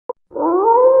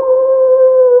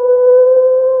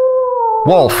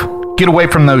Wolf, get away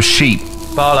from those sheep.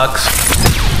 Bollocks.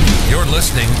 You're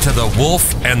listening to the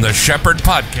Wolf and the Shepherd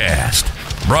podcast,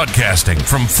 broadcasting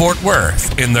from Fort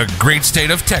Worth in the great state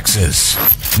of Texas.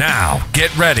 Now,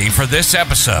 get ready for this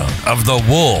episode of the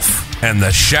Wolf and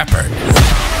the Shepherd.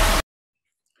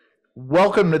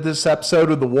 Welcome to this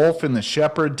episode of the Wolf and the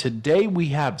Shepherd. Today we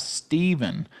have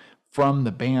Steven from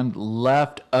the band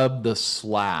Left of the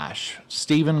Slash.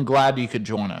 Steven, glad you could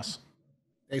join us.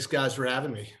 Thanks, guys, for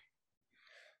having me.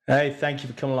 Hey, thank you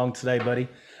for coming along today, buddy.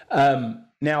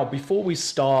 Now, before we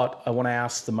start, I want to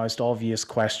ask the most obvious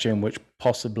question, which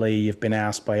possibly you've been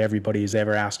asked by everybody who's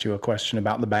ever asked you a question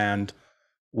about the band.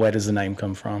 Where does the name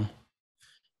come from?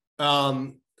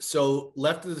 So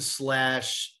Left of the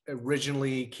Slash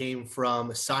originally came from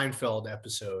a Seinfeld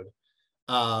episode.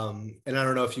 And I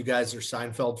don't know if you guys are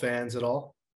Seinfeld fans at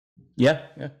all. Yeah.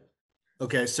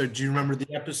 Okay, so do you remember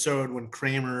the episode when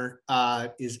Kramer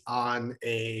is on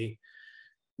a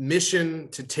mission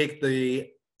to take the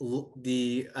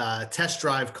test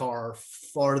drive car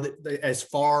as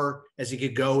far as he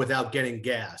could go without getting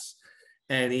gas,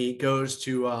 and he goes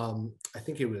to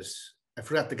I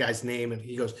forgot the guy's name, and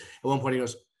he goes, at one point he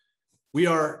goes, "We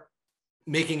are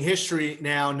making history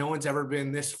now. No one's ever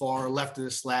been this far left of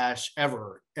the Slash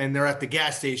ever." And they're at the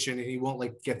gas station, and he won't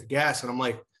get the gas, and I'm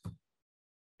like,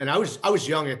 and I was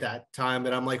young at that time,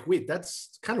 but I'm like, wait,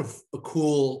 that's kind of a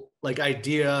cool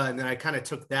idea. And then I kind of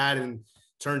took that and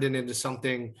turned it into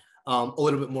something a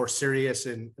little bit more serious.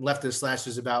 And Left of the Slash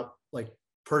is about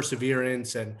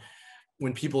perseverance. And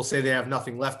when people say they have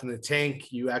nothing left in the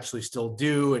tank, you actually still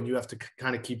do. And you have to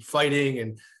kind of keep fighting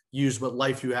and use what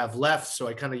life you have left. So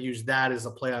I kind of use that as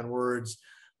a play on words,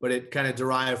 but it kind of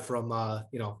derived from,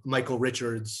 Michael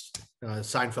Richards'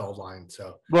 Seinfeld line.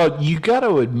 So, well, you got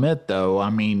to admit, though, I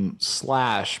mean,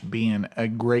 Slash being a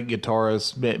great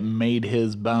guitarist that made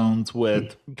his bones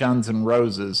with Guns N'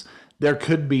 Roses, there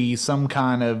could be some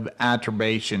kind of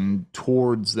attribution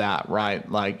towards that, right?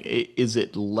 Is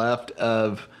it left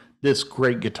of this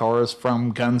great guitarist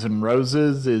from Guns N'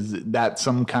 Roses? Is that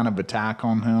some kind of attack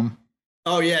on him?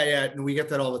 Oh, yeah. We get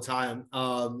that all the time.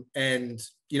 And,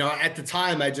 at the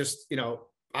time, I just,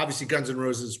 obviously Guns N'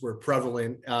 Roses were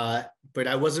prevalent, but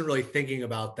I wasn't really thinking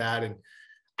about that. And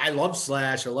I love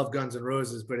Slash, I love Guns N'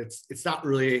 Roses, but it's not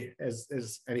really as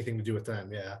anything to do with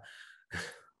them. Yeah.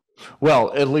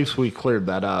 Well, at least we cleared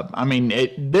that up. I mean,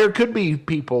 there could be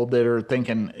people that are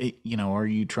thinking, are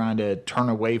you trying to turn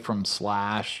away from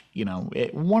Slash?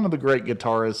 One of the great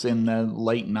guitarists in the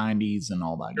late 90s and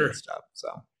all that good stuff.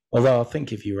 So, although I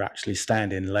think if you were actually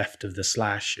standing left of the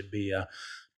Slash, you'd be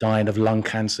dying of lung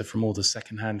cancer from all the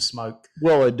secondhand smoke.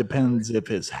 Well, it depends if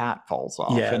his hat falls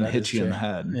off and hits you in the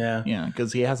head. Yeah,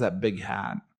 because he has that big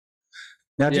hat.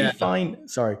 Now, did you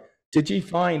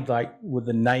find with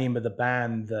the name of the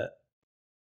band that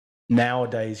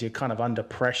nowadays you're kind of under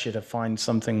pressure to find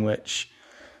something which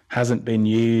hasn't been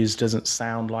used, doesn't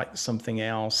sound like something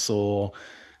else, or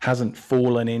hasn't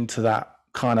fallen into that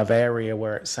kind of area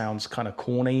where it sounds kind of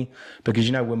corny? Because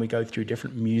when we go through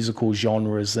different musical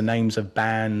genres, the names of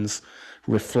bands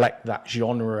reflect that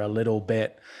genre a little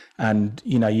bit, and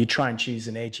you try and choose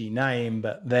an edgy name,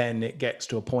 but then it gets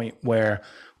to a point where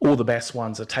all the best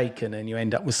ones are taken and you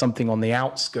end up with something on the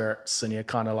outskirts, and you're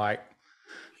kind of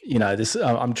this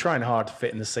I'm trying hard to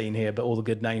fit in the scene here, but all the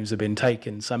good names have been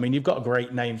taken. So I mean, you've got a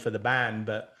great name for the band,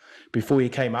 but before you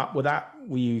came up with that,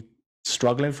 were you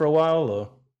struggling for a while, or?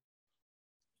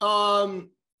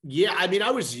 Yeah, I mean,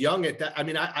 I was young at that. I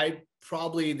mean, I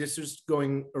probably, this was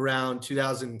going around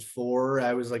 2004.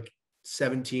 I was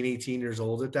 17, 18 years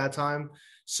old at that time.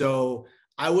 So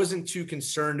I wasn't too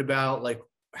concerned about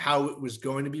how it was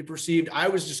going to be perceived. I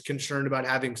was just concerned about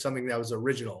having something that was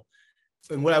original.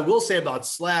 And what I will say about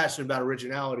Slash and about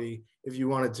originality, if you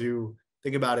wanted to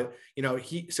think about it,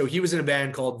 he was in a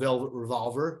band called Velvet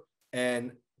Revolver,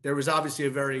 and there was obviously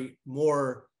a very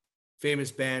more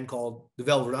famous band called the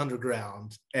Velvet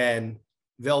Underground, and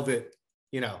Velvet,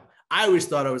 I always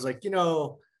thought I was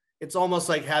it's almost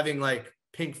like having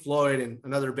Pink Floyd and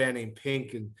another band named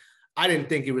Pink. And I didn't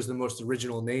think it was the most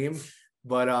original name,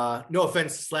 but no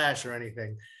offense to Slash or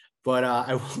anything. But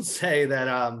I will say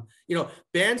that,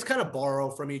 bands kind of borrow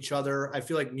from each other. I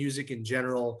feel like music in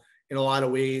general, in a lot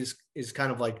of ways, is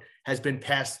kind of has been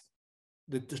passed.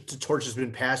 The torch has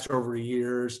been passed over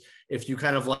years. If you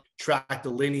kind of track the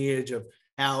lineage of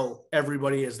how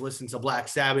everybody has listened to Black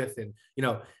Sabbath, and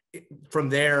from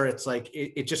there it's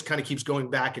it just kind of keeps going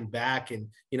back and back. And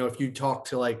if you talk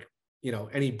to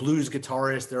any blues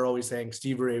guitarist, they're always saying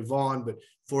Stevie Ray Vaughan, but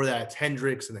before that it's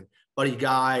Hendrix, and then Buddy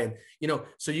Guy, and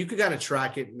so you could kind of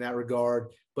track it in that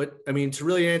regard. But I mean, to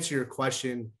really answer your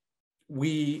question,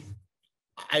 we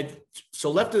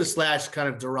So Left of the Slash kind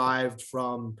of derived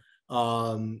from,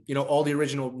 all the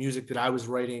original music that I was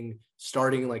writing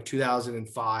starting in like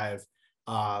 2005.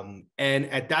 And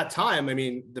at that time, I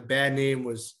mean, the band name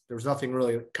there was nothing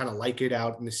really kind of like it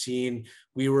out in the scene.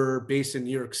 We were based in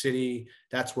New York City.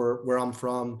 That's where I'm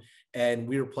from. And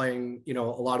we were playing, a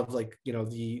lot of like,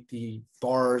 the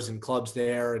bars and clubs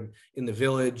there and in the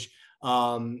Village,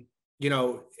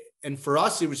 and for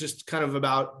us, it was just kind of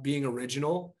about being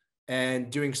original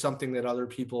and doing something that other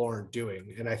people aren't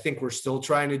doing. And I think we're still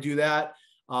trying to do that.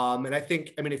 And I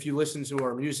think, if you listen to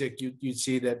our music, you'd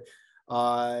see that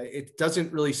it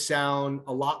doesn't really sound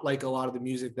a lot like a lot of the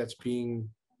music that's being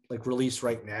like released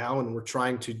right now. And we're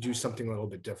trying to do something a little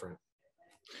bit different.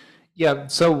 Yeah,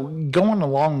 so going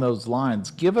along those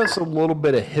lines, give us a little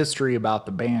bit of history about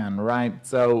the band, right?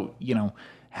 So,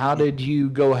 how did you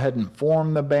go ahead and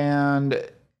form the band?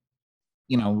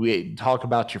 We talk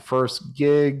about your first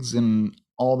gigs and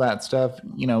all that stuff.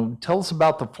 Tell us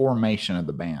about the formation of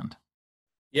the band.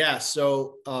 Yeah,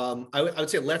 so I would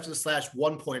say Left of the Slash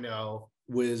 1.0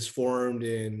 was formed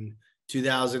in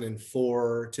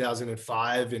 2004,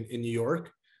 2005 in New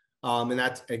York. And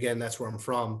that's where I'm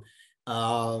from.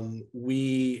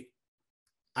 I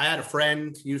had a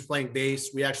friend, he was playing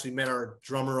bass. We actually met our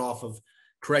drummer off of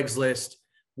Craigslist.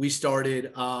 We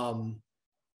started,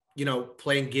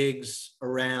 playing gigs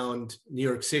around New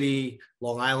York City,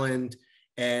 Long Island,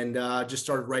 and just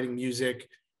started writing music.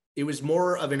 It was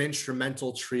more of an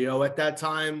instrumental trio at that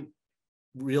time,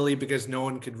 really, because no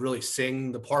one could really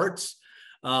sing the parts.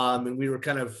 And we were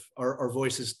kind of, our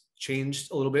voices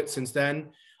changed a little bit since then.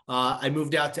 I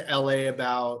moved out to LA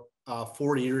about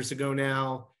 4 years ago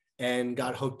now and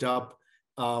got hooked up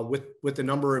with a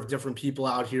number of different people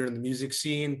out here in the music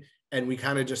scene. And we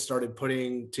kind of just started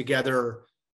putting together,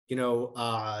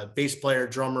 bass player,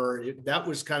 drummer. That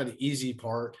was kind of the easy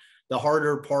part. The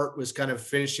harder part was kind of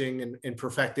finishing and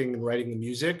perfecting and writing the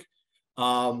music,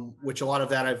 which a lot of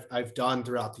that I've done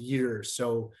throughout the years.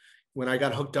 So when I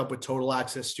got hooked up with Total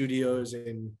Access Studios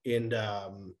in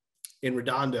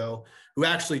Redondo, who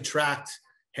actually tracked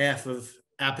half of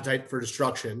Appetite for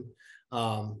Destruction,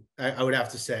 I would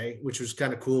have to say, which was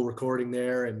kind of cool recording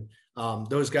there. And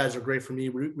those guys are great for me.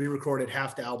 We recorded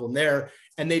half the album there,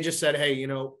 and they just said, hey,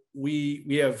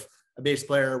 we have a bass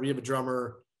player, we have a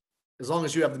drummer, as long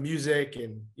as you have the music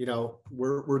and,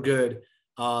 we're good.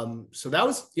 So that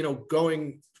was,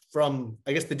 going from,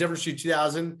 I guess, the difference between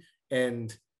 2000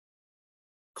 and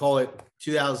call it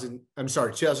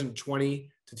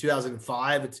 2020 to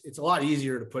 2005. It's a lot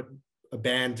easier to put a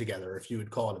band together, if you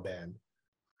would call it a band.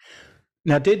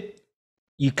 Now, did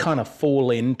you kind of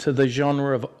fall into the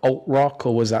genre of alt rock,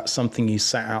 or was that something you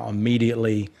set out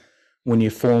immediately when you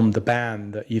formed the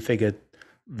band, that you figured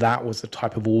that was the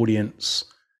type of audience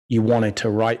you wanted to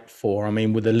write for? I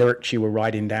mean, with the lyrics you were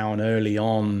writing down early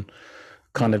on,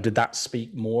 kind of, did that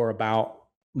speak more about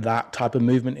that type of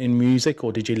movement in music,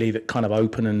 or did you leave it kind of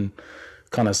open and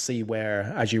kind of see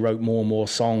where, as you wrote more and more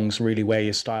songs, really where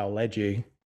your style led you?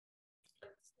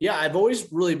 Yeah, I've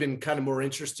always really been kind of more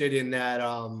interested in that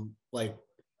like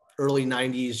early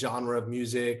 90s genre of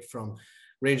music,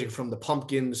 ranging from the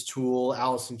Pumpkins, Tool,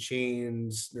 Alice in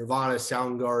Chains, Nirvana,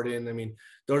 Soundgarden. I mean,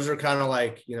 those are kind of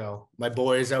like, my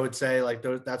boys, I would say. Like,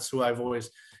 that's who I've always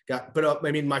got. But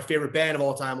my favorite band of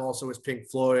all time also is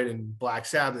Pink Floyd and Black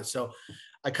Sabbath. So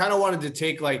I kind of wanted to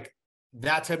take like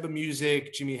that type of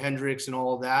music, Jimi Hendrix and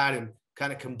all of that, and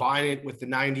kind of combine it with the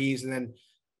 90s, and then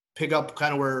pick up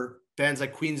kind of where bands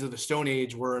like Queens of the Stone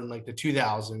Age were in like the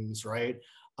 2000s, right?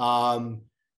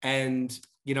 And,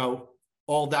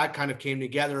 all that kind of came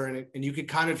together, and you could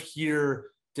kind of hear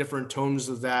different tones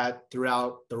of that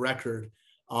throughout the record.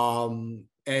 And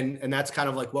that's kind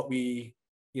of like what we're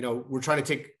trying to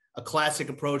take a classic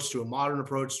approach to a modern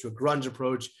approach to a grunge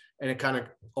approach, and it kind of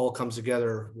all comes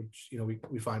together, which,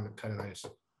 we find kind of nice.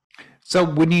 So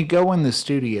when you go in the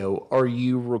studio, are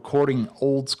you recording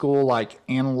old school, like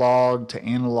analog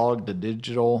to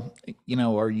digital?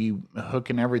 Are you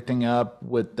hooking everything up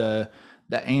with the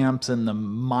amps and the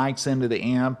mics into the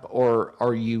amp, or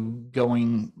are you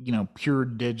going, pure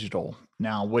digital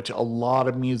now, which a lot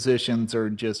of musicians are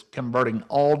just converting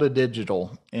all to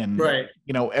digital, and, right.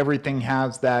 Everything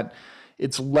has that.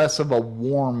 It's less of a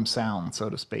warm sound, so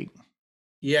to speak.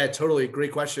 Yeah, totally.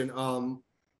 Great question.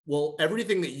 Well,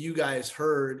 everything that you guys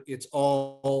heard,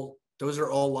 those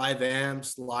are all live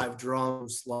amps, live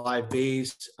drums, live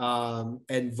bass,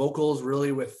 and vocals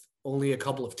really with only a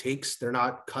couple of takes. They're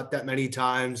not cut that many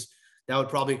times. That would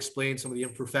probably explain some of the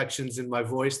imperfections in my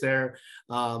voice there.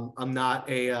 I'm not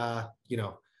a,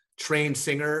 trained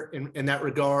singer in that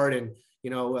regard. And,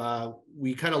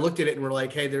 we kind of looked at it and we're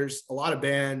like, hey, there's a lot of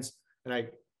bands, and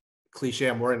cliche,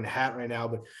 I'm wearing a hat right now,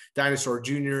 but Dinosaur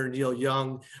Jr., Neil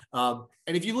Young.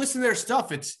 And if you listen to their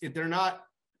stuff, it's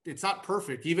not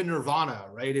perfect. Even Nirvana,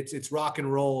 right? It's rock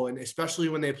and roll. And especially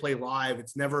when they play live,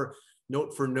 it's never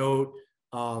note for note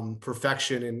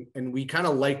perfection. And we kind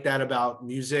of like that about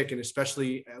music. And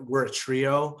especially we're a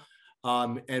trio.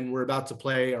 And we're about to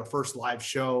play our first live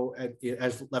show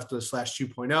as Left of the Slash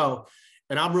 2.0.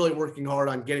 And I'm really working hard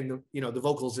on getting the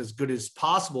vocals as good as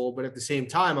possible. But at the same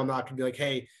time, I'm not gonna be like,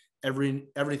 hey,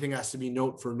 everything has to be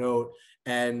note for note.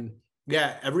 And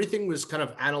yeah, everything was kind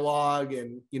of analog,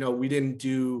 and we didn't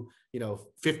do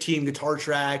 15 guitar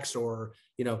tracks or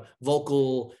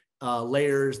vocal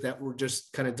layers that were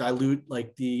just kind of dilute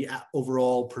like the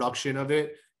overall production of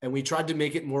it. And we tried to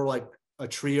make it more like a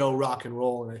trio rock and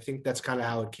roll, and I think that's kind of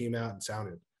how it came out and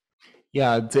sounded.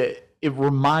 Yeah, it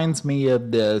reminds me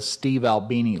of the Steve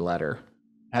Albini letter.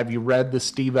 Have you read the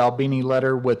Steve Albini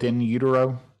letter with In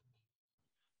Utero?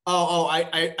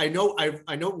 I know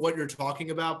what you're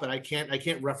talking about, but I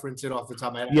can't reference it off the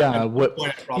top of my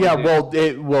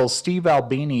head. Well, Steve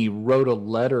Albini wrote a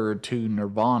letter to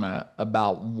Nirvana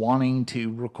about wanting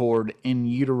to record In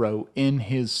Utero in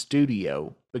his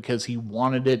studio because he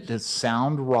wanted it to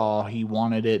sound raw, he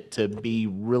wanted it to be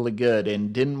really good,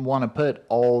 and didn't want to put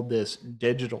all this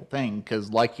digital thing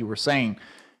because, like you were saying,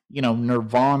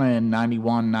 Nirvana in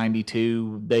 91,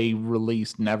 92, they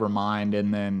released Nevermind,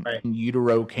 and then right. In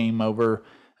Utero came over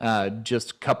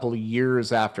just a couple of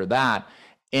years after that.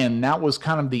 And that was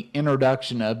kind of the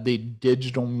introduction of the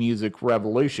digital music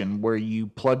revolution, where you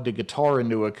plugged a guitar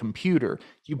into a computer,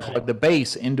 you plugged the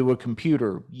bass into a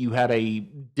computer, you had a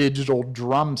digital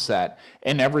drum set,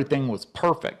 and everything was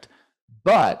perfect.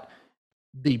 But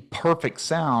the perfect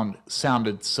sound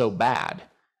sounded so bad.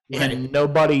 Right. And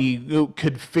nobody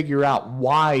could figure out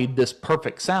why this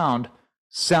perfect sound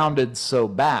sounded so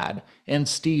bad. And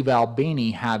Steve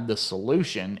Albini had the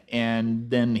solution. And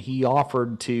then he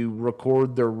offered to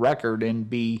record their record and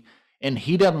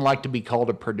he doesn't like to be called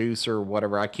a producer or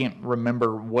whatever. I can't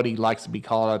remember what he likes to be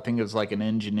called. I think it was like an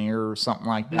engineer or something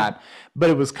like that. But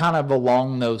it was kind of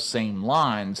along those same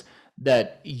lines,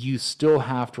 that you still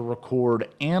have to record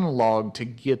analog to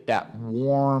get that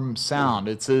warm sound.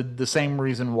 It's the same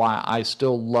reason why I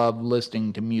still love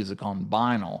listening to music on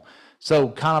vinyl. So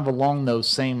kind of along those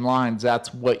same lines,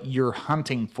 that's what you're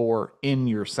hunting for in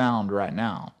your sound right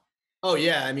now. Oh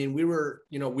yeah. I mean, we were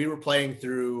playing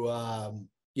through,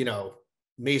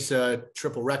 Mesa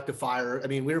triple rectifier. I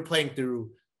mean, we were playing through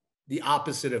the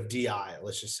opposite of DI,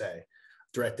 let's just say,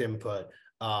 direct input.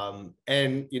 I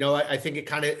think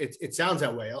it sounds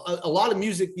that way. A lot of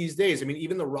music these days, I mean,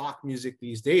 even the rock music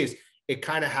these days, it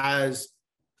kind of has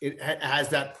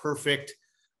that perfect,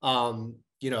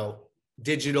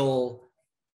 digital,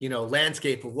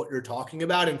 landscape of what you're talking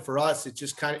about. And for us, it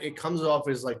just it comes off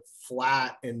as like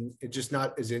flat and it's just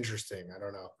not as interesting. I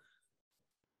don't know.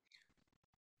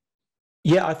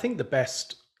 Yeah, I think the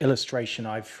best illustration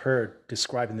I've heard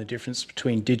describing the difference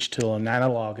between digital and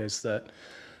analog is that,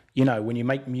 when you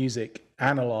make music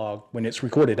analog, when it's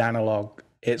recorded analog,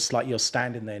 it's like you're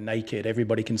standing there naked.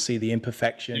 Everybody can see the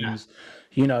imperfections.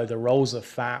 Yeah. The rolls are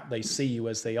fat. They see you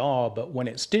as they are. But when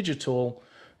it's digital,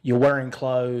 you're wearing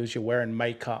clothes, you're wearing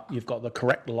makeup, you've got the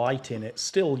correct lighting. It's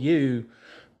still you,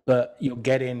 but you're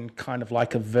getting kind of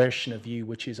like a version of you,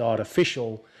 which is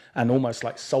artificial and almost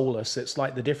like soulless. It's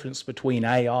like the difference between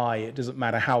AI. It doesn't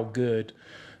matter how good,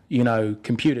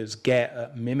 computers get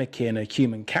at mimicking a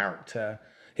human character.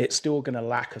 It's still going to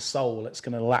lack a soul. It's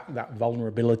going to lack that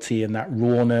vulnerability and that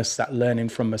rawness, that learning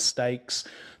from mistakes,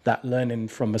 but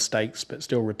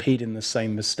still repeating the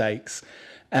same mistakes.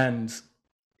 And,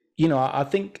 I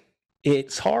think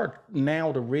it's hard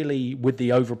now to really, with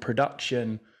the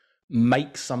overproduction,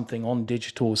 make something on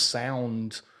digital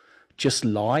sound just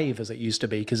live as it used to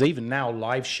be. Because even now,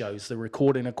 live shows, the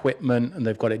recording equipment, and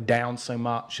they've got it down so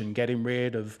much, and getting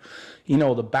rid of,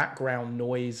 the background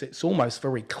noise. It's almost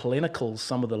very clinical,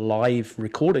 some of the live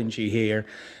recordings you hear.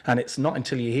 And it's not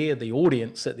until you hear the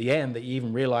audience at the end that you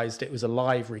even realized it was a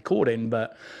live recording.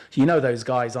 But those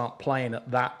guys aren't playing at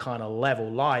that kind of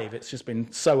level live. It's just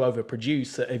been so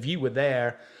overproduced that if you were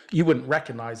there, you wouldn't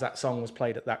recognize that song was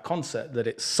played at that concert, that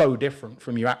it's so different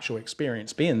from your actual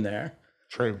experience being there.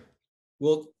 True.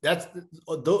 Well, that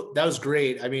was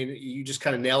great. I mean, you just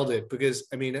kind of nailed it, because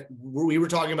I mean, we were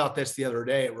talking about this the other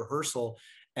day at rehearsal,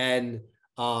 and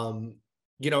I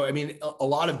mean, a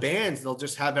lot of bands, they'll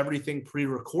just have everything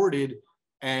pre-recorded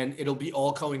and it'll be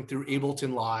all going through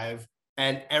Ableton Live,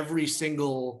 and every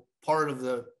single part of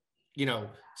the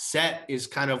set is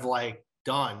kind of like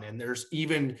done. And there's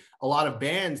even a lot of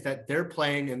bands that they're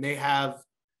playing and they have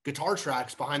guitar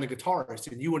tracks behind the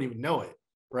guitarist and you wouldn't even know it,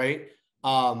 right?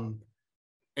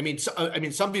 I mean,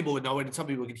 some people would know it and some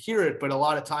people could hear it, but a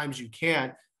lot of times you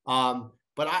can't.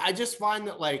 But I just find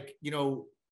that, like, you know,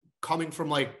 coming from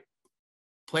like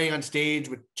playing on stage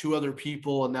with two other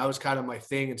people, and that was kind of my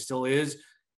thing and still is,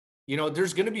 you know,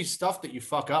 there's going to be stuff that you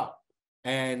fuck up.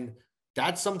 And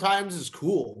that sometimes is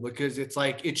cool because it's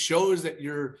like, it shows that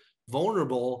you're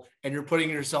vulnerable and you're putting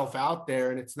yourself out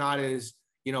there, and it's not as,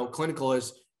 you know, clinical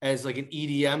as like an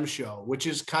EDM show, which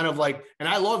is kind of like, and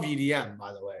I love EDM,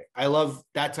 by the way. I love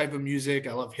that type of music.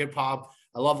 I love hip hop.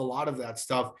 I love a lot of that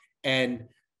stuff. And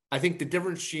I think the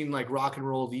difference between like rock and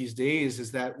roll these days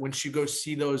is that once you go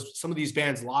see some of these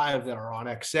bands live that are on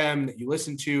XM that you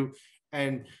listen to,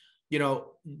 and, you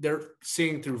know, they're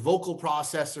singing through vocal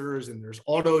processors and there's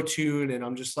auto tune. And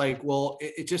I'm just like, well,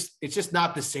 it's just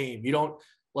not the same. You don't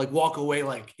like walk away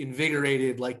like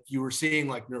invigorated, like you were seeing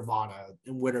like Nirvana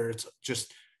and Winter.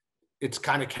 It's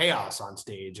kind of chaos on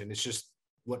stage, and it's just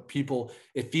what people,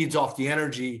 it feeds off the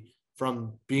energy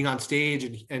from being on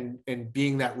stage and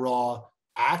being that raw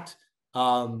act.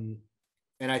 And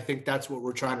I think that's what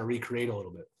we're trying to recreate a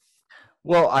little bit.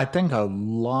 Well, I think a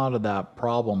lot of that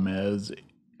problem is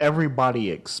everybody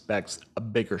expects a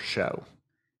bigger show.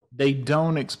 They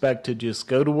don't expect to just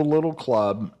go to a little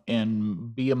club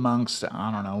and be amongst,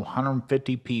 I don't know,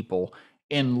 150 people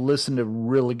and listen to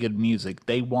really good music.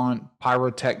 They want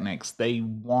pyrotechnics. They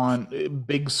want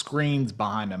big screens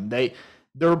behind them.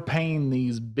 They're paying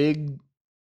these big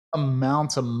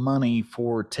amounts of money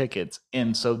for tickets,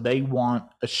 and so they want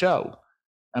a show.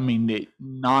 I mean,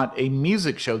 not a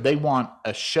music show. They want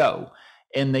a show,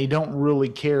 and they don't really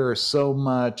care so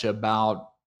much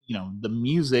about, you know, the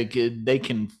music. They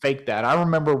can fake that. I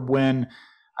remember when,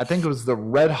 I think it was the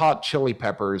Red Hot Chili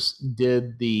Peppers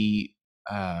did the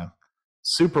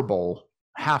Super Bowl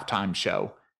halftime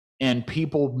show, and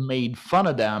people made fun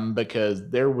of them because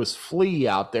there was Flea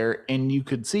out there and you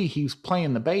could see he's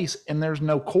playing the bass and there's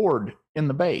no chord in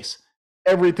the bass.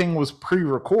 Everything was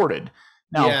pre-recorded.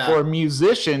 Now, for a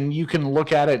musician, you can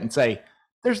look at it and say,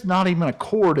 there's not even a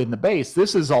chord in the bass.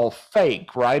 This is all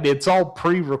fake, right? It's all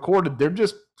pre-recorded. They're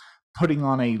just putting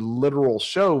on a literal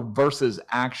show versus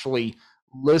actually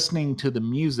listening to the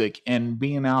music and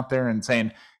being out there and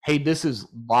saying, hey, this is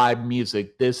live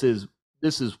music. This is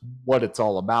what it's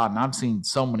all about. And I've seen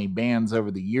so many bands over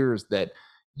the years that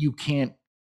you can't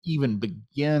even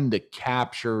begin to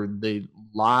capture the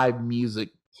live music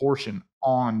portion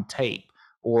on tape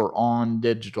or on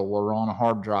digital or on a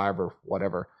hard drive or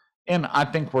whatever. And I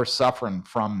think we're suffering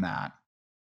from that.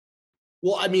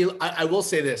 Well, I mean, I will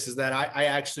say this, is that I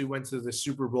actually went to the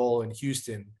Super Bowl in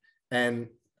Houston, and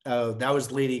that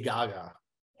was Lady Gaga.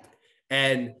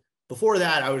 And before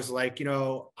that, I was like, you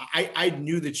know, I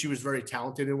knew that she was very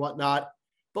talented and whatnot.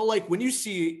 But like when you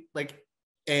see like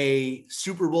a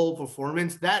Super Bowl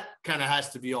performance, that kind of has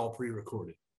to be all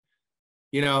pre-recorded.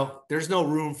 You know, there's no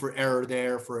room for error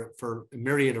there for a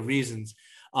myriad of reasons.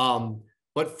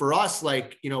 But for us,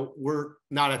 like, you know, we're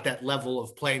not at that level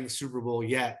of playing the Super Bowl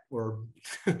yet, or,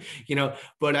 you know,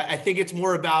 but I think it's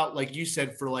more about, like you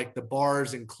said, for like the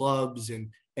bars and clubs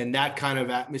and that kind of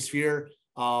atmosphere.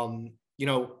 You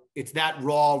know, it's that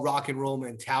raw rock and roll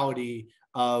mentality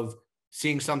of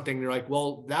seeing something. You're like,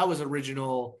 well, that was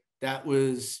original. That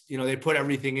was, you know, they put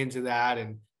everything into that,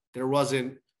 and there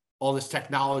wasn't all this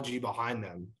technology behind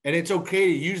them. And it's okay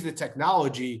to use the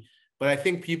technology, but I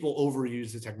think people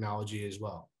overuse the technology as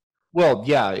well. Well,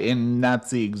 yeah, and that's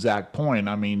the exact point.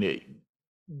 I mean,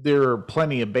 there are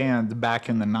plenty of bands back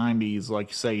in the 90s, like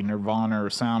you say, Nirvana or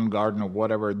Soundgarden or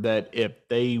whatever, that if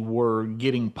they were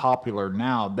getting popular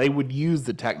now, they would use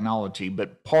the technology.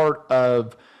 But part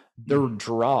of their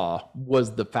draw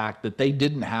was the fact that they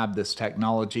didn't have this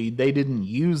technology. They didn't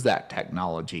use that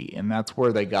technology. And that's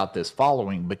where they got this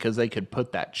following, because they could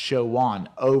put that show on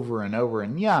over and over.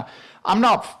 And yeah, I'm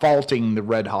not faulting the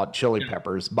Red Hot Chili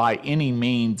Peppers by any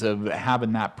means of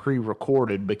having that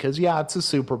pre-recorded, because yeah, it's a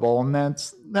Super Bowl and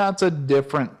that's a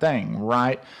different thing,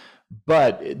 right?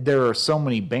 But there are so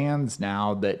many bands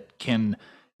now that can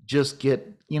just get,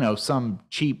 you know, some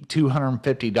cheap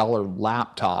 $250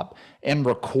 laptop and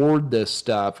record this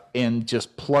stuff and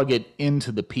just plug it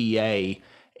into the PA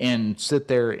and sit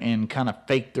there and kind of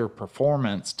fake their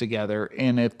performance together.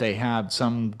 And if they have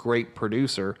some great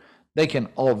producer, they can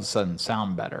all of a sudden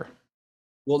sound better.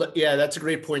 Well, yeah, that's a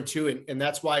great point too. And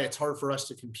that's why it's hard for us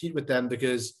to compete with them,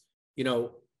 because, you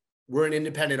know, we're an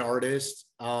independent artist,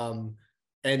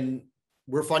 and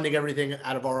we're funding everything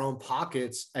out of our own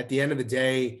pockets at the end of the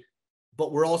day.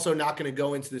 But we're also not going to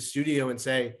go into the studio and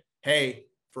say, hey,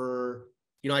 for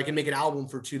I can make an album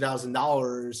for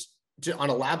 $2,000 on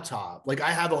a laptop. Like,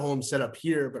 I have a home set up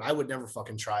here, but I would never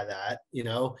fucking try that.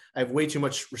 I have way too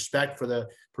much respect for the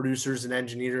producers and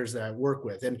engineers that I work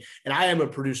with. And I am a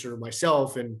producer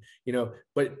myself, and,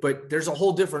 but there's a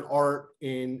whole different art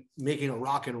in making a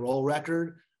rock and roll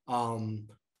record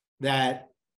that,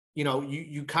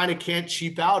 you kind of can't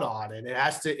cheap out on it. It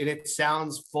has to, and it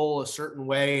sounds full a certain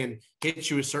way and hits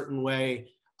you a certain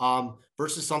way,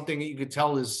 versus something that you could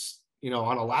tell is,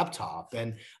 on a laptop.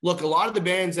 And look, a lot of the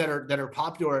bands that are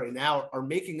popular right now are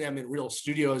making them in real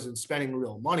studios and spending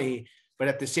real money. But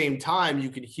at the same time,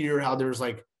 you can hear how there's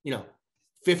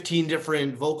 15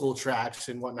 different vocal tracks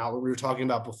and whatnot, what we were talking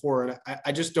about before. And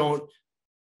I just don't,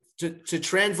 to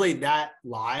translate that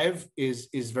live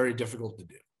is very difficult to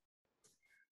do.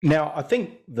 Now, I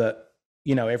think that,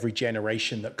 every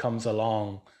generation that comes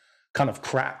along kind of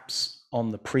craps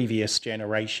on the previous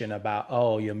generation about,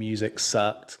 oh, your music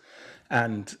sucked.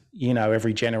 And,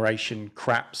 every generation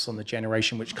craps on the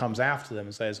generation which comes after them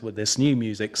and says, well, this new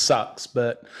music sucks.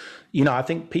 But, I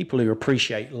think people who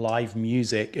appreciate live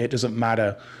music, it doesn't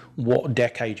matter what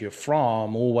decade you're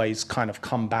from, always kind of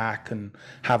come back and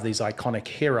have these iconic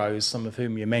heroes, some of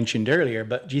whom you mentioned earlier.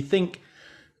 But do you think,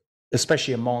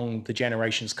 especially among the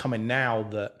generations coming now,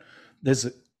 that there's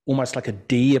almost like a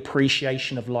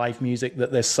de-appreciation of live music,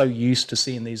 that they're so used to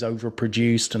seeing these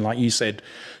overproduced and, like you said,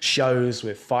 shows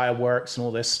with fireworks and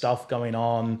all this stuff going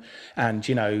on, and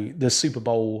the Super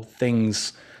Bowl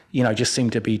things just seem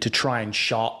to be to try and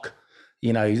shock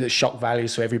shock value,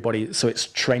 so everybody, so it's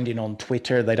trending on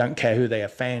Twitter. They don't care who they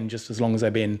offend, just as long as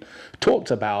they're being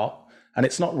talked about. And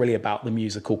it's not really about the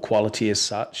musical quality as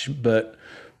such. But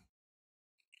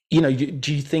do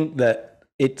you think that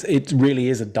it really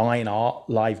is a dying art,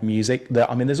 live music? That,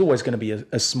 there's always going to be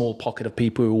a small pocket of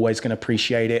people who are always going to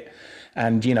appreciate it,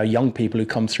 and young people who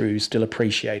come through still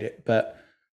appreciate it. But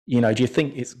do you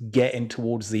think it's getting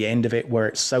towards the end of it, where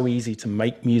it's so easy to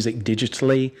make music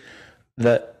digitally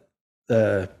that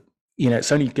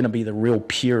it's only going to be the real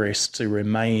purists who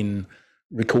remain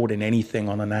recording anything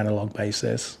on an analog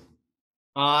basis?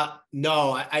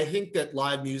 No, I think that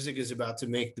live music is about to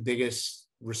make the biggest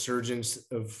resurgence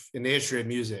in the history of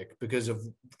music because of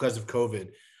COVID.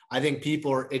 I think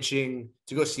people are itching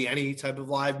to go see any type of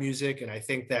live music, and I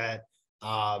think that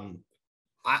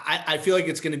I feel like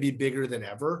it's going to be bigger than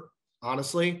ever,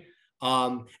 honestly.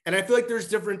 And I feel like there's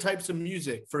different types of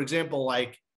music. For example,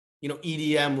 like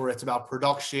EDM, where it's about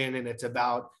production and it's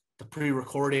about the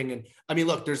pre-recording. And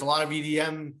look, there's a lot of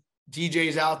EDM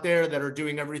DJs out there that are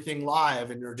doing everything live,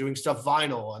 and they're doing stuff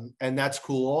vinyl, and that's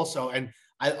cool also. And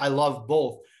I love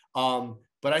both.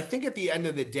 But I think at the end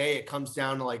of the day, it comes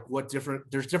down to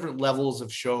there's different levels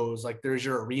of shows. Like, there's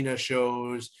your arena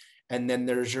shows, and then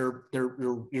there's your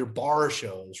bar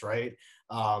shows, right?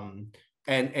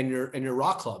 And your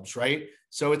rock clubs, right?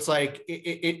 So it's like,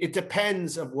 it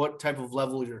depends on what type of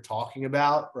level you're talking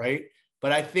about, right?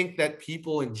 But I think that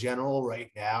people in general right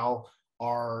now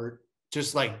are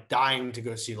just dying to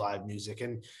go see live music.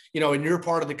 And, in your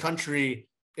part of the country,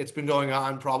 it's been going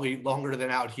on probably longer than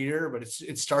out here, but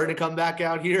it's starting to come back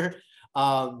out here.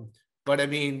 But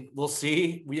we'll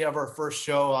see. We have our first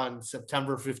show on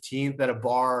September 15th at a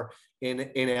bar in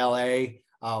LA,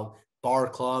 Bar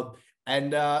Club.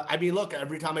 And look,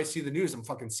 every time I see the news, I'm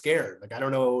fucking scared. Like, I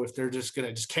don't know if they're just going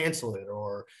to just cancel it,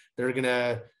 or they're going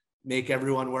to make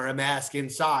everyone wear a mask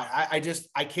inside.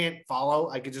 I can't follow.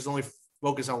 I could just only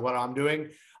focus on what I'm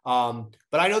doing.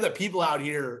 But I know that people out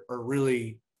here are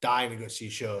really dying to go see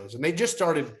shows, and they just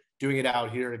started doing it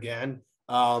out here again.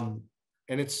 And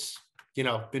it's,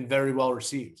 been very well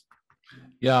received.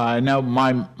 Yeah, I know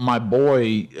my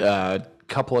boy a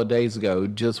couple of days ago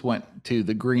just went to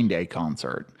the Green Day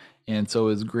concert. And so it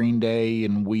was Green Day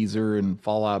and Weezer and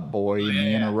Fall Out Boy and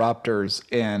the Interrupters.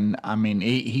 And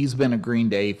he's been a Green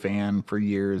Day fan for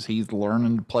years. He's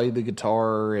learning to play the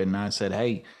guitar. And I said,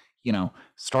 hey,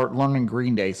 start learning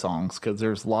Green Day songs, because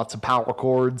there's lots of power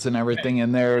chords and everything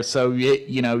in there. So,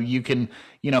 you can,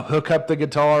 hook up the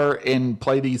guitar and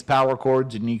play these power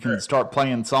chords, and you can start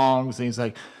playing songs. And he's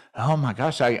like, oh my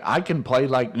gosh, I can play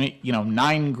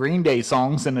 9 Green Day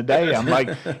songs in a day. I'm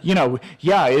like,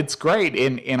 yeah, it's great.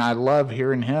 And I love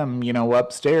hearing him,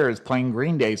 upstairs playing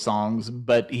Green Day songs,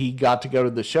 but he got to go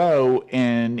to the show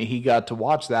and he got to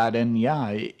watch that. And yeah,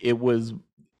 it was,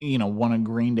 one of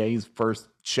Green Day's first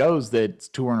shows that's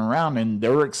touring around, and they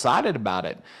were excited about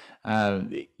it.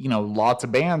 Lots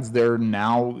of bands, they're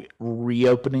now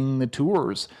reopening the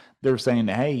tours. They're saying,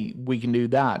 hey, we can do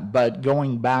that. But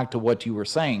going back to what you were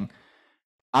saying,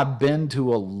 I've been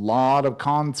to a lot of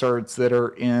concerts that are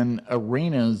in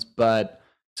arenas, but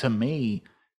to me,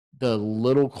 the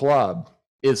little club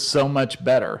is so much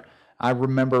better. I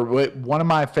remember one of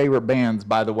my favorite bands,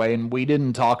 by the way, and we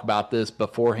didn't talk about this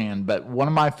beforehand, but one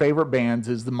of my favorite bands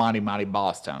is the Mighty Mighty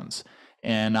Bosstones.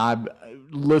 And I've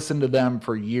listened to them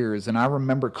for years. And I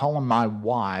remember calling my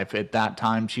wife at that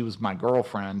time, she was my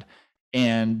girlfriend,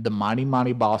 and the Mighty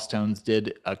Mighty Bosstones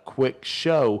did a quick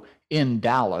show in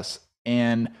Dallas.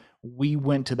 And we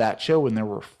went to that show, and there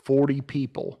were 40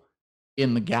 people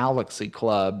in the Galaxy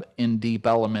Club in Deep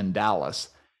Ellum in Dallas.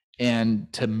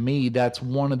 And to me, that's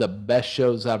one of the best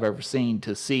shows I've ever seen,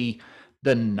 to see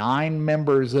the 9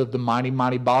 members of the Mighty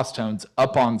Mighty Bosstones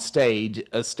up on stage,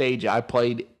 a stage I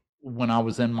played when I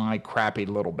was in my crappy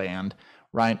little band,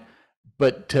 right?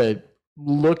 But to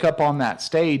look up on that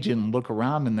stage and look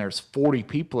around, and there's 40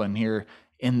 people in here,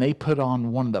 and they put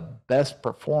on one of the best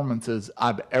performances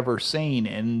I've ever seen.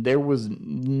 And there was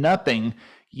nothing,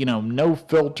 no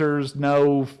filters,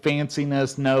 no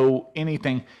fanciness, no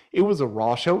anything. It was a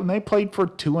raw show, and they played for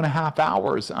 2.5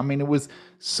 hours. I mean, it was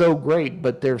so great,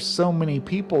 but there's so many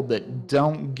people that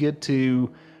don't get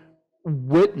to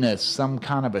witness some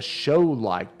kind of a show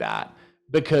like that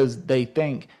because they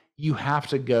think you have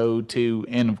to go to,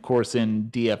 and of course in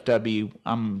DFW,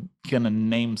 I'm going to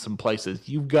name some places.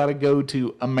 You've got to go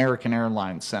to American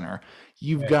Airlines Center.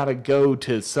 You've got to go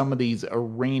to some of these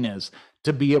arenas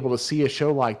to be able to see a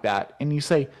show like that. And you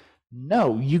say,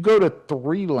 no, you go to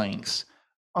Three Links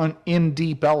in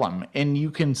Deep Ellum, and you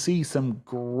can see some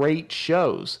great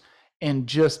shows and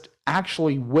just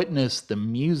actually witness the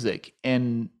music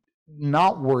and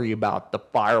not worry about the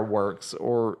fireworks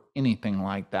or anything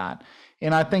like that.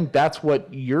 And I think that's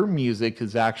what your music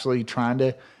is actually trying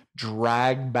to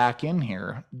drag back in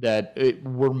here that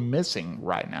we're missing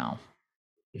right now.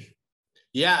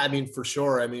 Yeah, I mean, for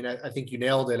sure. I mean, I think you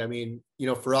nailed it. I mean,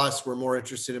 for us, we're more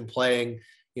interested in playing,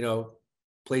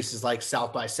 places like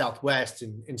South by Southwest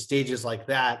and stages like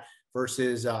that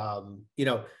versus,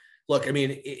 look, I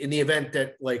mean, in the event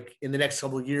that like in the next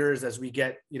couple of years, as we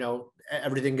get,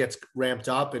 everything gets ramped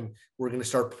up and we're going to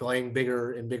start playing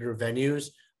bigger and bigger venues,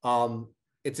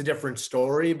 it's a different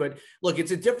story. But look,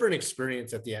 it's a different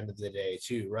experience at the end of the day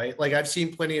too, right? Like I've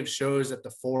seen plenty of shows at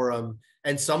the Forum,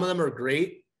 and some of them are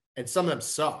great and some of them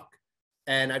suck.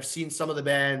 And I've seen some of the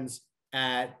bands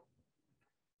at,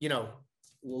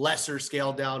 lesser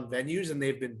scaled down venues, and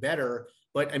they've been better.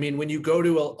 But I mean, when you go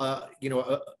to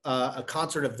a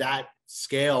concert of that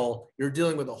scale, you're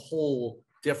dealing with a whole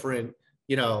different,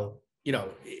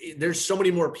 there's so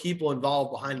many more people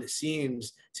involved behind the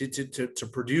scenes to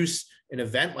produce an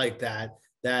event like that,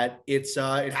 that it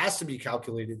has to be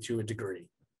calculated to a degree,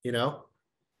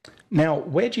 Now,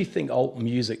 where do you think alt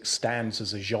music stands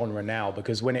as a genre now?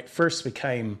 Because when it first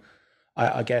became,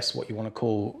 I guess what you want to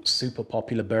call super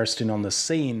popular, bursting on the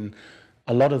scene,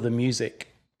 a lot of the music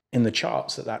in the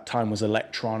charts at that time was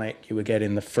electronic. You were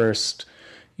getting the first,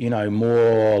 more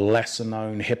or lesser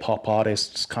known hip hop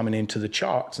artists coming into the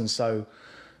charts. And so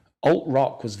alt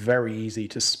rock was very easy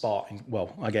to spot.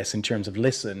 Well, I guess in terms of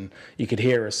listen, you could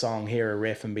hear a song, hear a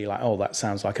riff and be like, oh, that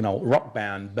sounds like an alt rock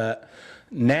band. But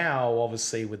now,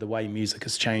 obviously, with the way music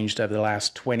has changed over the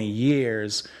last 20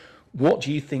 years, what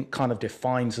do you think kind of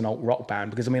defines an alt rock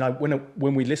band? Because I mean,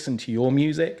 when we listen to your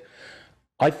music,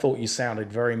 I thought you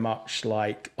sounded very much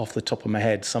like, off the top of my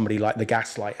head, somebody like the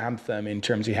Gaslight Anthem, in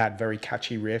terms you had very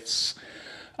catchy riffs.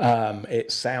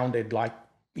 It sounded like,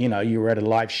 you were at a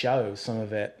live show, some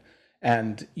of it.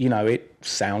 And, it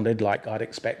sounded like I'd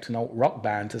expect an alt rock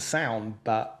band to sound.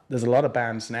 But there's a lot of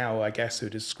bands now, I guess, who are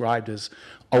described as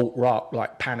alt rock,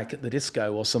 like Panic at the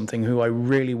Disco or something, who I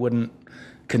really wouldn't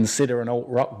consider an alt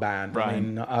rock band. Right. I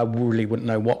mean, I really wouldn't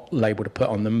know what label to put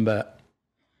on them, but...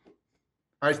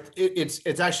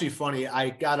 It's actually funny.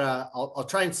 I'll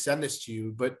try and send this to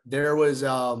you, but there was,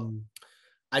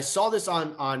 I saw this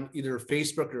on either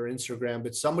Facebook or Instagram,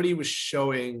 but somebody was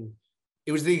showing,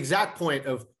 it was the exact point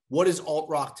of what is alt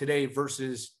rock today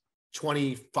versus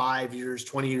 25 years,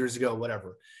 20 years ago,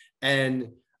 whatever.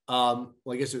 And, well,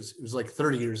 I guess it was like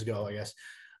 30 years ago, I guess.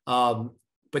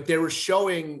 But they were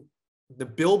showing the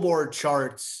Billboard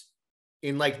charts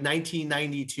in like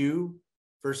 1992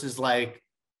 versus like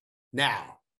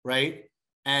now, right?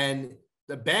 And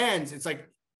the bands, it's like,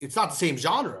 it's not the same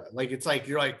genre. Like, it's like,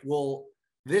 you're like, well,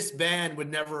 this band would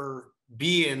never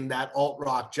be in that alt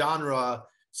rock genre.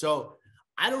 So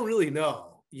I don't really know.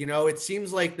 It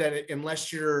seems like that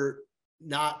unless you're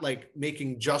not like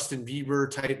making Justin Bieber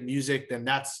type music, then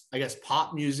that's, I guess,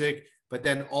 pop music, but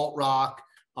then alt rock.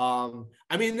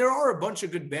 I mean, there are a bunch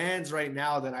of good bands right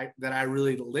now that I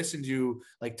really listen to,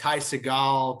 like Ty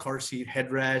Segall, Car Seat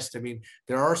Headrest. I mean,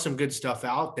 there are some good stuff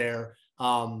out there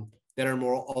that are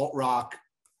more alt rock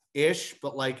ish,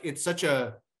 but like it's such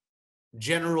a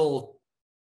general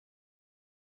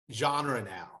genre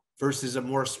now versus a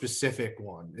more specific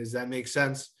one. Does that make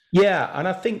sense? Yeah, and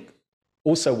I think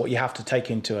also what you have to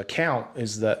take into account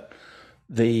is that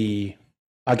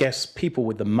I guess people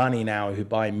with the money now who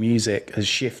buy music has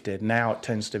shifted. Now it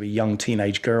tends to be young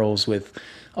teenage girls with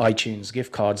iTunes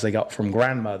gift cards they got from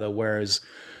grandmother, whereas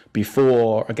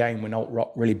before, again, when alt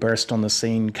rock really burst on the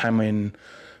scene, came in,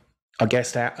 I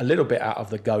guess, a little bit out of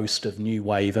the ghost of new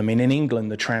wave. I mean, in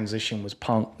England, the transition was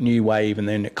punk, new wave, and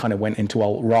then it kind of went into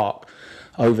alt rock.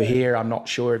 Over here, I'm not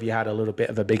sure if you had a little bit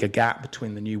of a bigger gap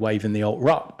between the new wave and the alt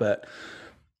rock, but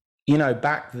you know,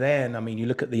 back then, I mean, you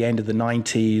look at the end of the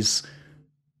 90s,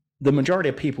 the majority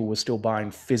of people were still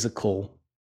buying physical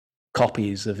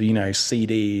copies of, you know,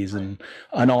 CDs and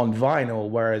on vinyl,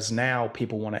 whereas now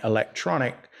people want it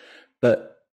electronic.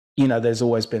 But, you know, there's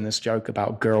always been this joke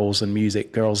about girls and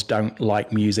music. Girls don't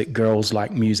like music. Girls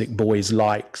like music. Boys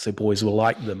like, so boys will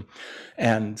like them.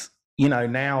 And, you know,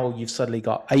 now you've suddenly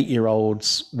got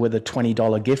 8-year-olds with a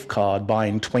 $20 gift card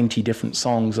buying 20 different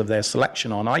songs of their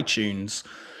selection on iTunes,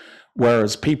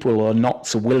 whereas people are not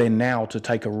so willing now to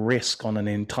take a risk on an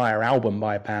entire album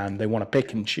by a band. They want to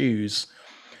pick and choose.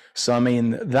 So, I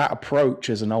mean, that approach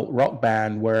as an alt rock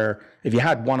band, where if you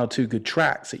had 1 or 2 good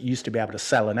tracks, it used to be able to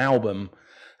sell an album.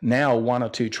 Now 1 or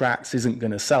 2 tracks isn't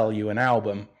going to sell you an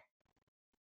album.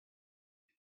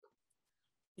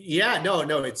 Yeah, no,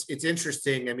 it's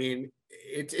interesting. I mean,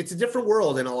 it's a different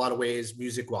world in a lot of ways,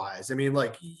 music wise. I mean,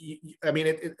 like,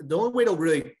 the only way to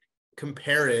really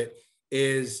compare it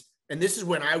is, and this is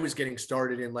when I was getting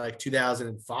started in like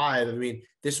 2005. I mean,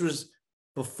 this was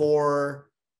before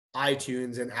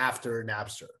iTunes and after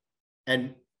Napster,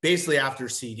 and basically after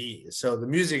CDs. So the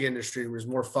music industry was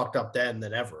more fucked up then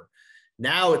than ever.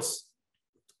 Now it's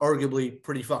arguably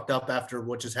pretty fucked up after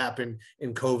what just happened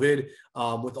in COVID,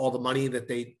 with all the money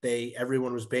that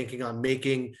everyone was banking on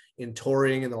making in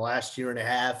touring in the last year and a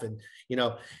half. And, you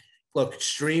know, look,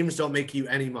 streams don't make you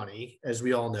any money, as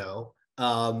we all know.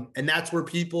 And that's where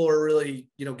people are really,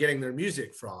 you know, getting their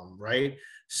music from, right?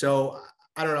 So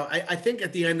I don't know. I think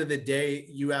at the end of the day,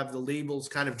 you have the labels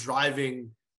kind of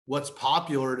driving what's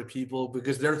popular to people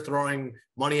because they're throwing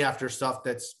money after stuff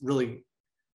that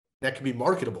can be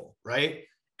marketable, right?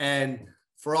 And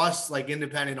for us, like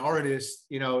independent artists,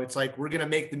 you know, it's like, we're going to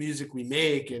make the music we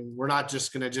make, and we're not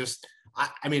just going to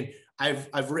I mean,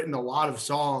 I've written a lot of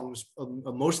songs,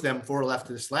 most of them for Left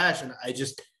to the Slash. And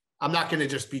I'm not going to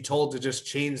just be told to just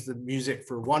change the music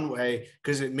for one way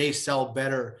because it may sell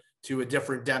better to a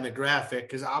different demographic,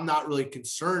 because I'm not really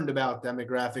concerned about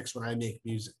demographics when I make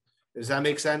music. Does that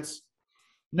make sense?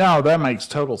 No, that makes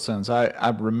total sense.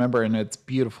 I remember, and it's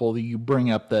beautiful that you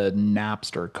bring up the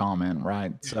Napster comment,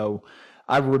 right? So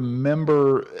I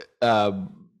remember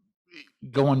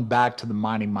going back to the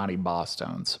Mighty Mighty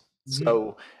Bosstones. Mm-hmm.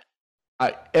 So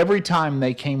every time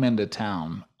they came into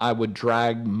town, I would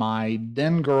drag my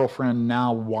then girlfriend,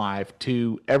 now wife,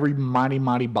 to every Mighty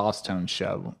Mighty Bosstones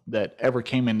show that ever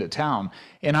came into town.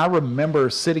 And I remember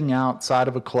sitting outside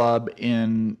of a club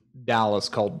in Dallas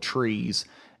called Trees,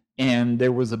 and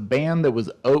there was a band that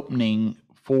was opening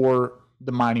for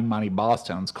the Mighty Mighty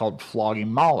Bosstones called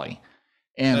Flogging Molly.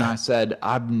 And I said,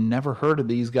 I've never heard of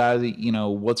these guys. You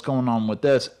know, what's going on with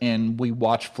this? And we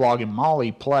watched Flogging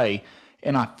Molly play,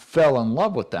 and I fell in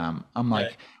love with them. I'm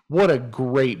like, what a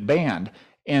great band.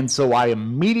 And so I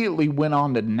immediately went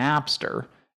on to Napster,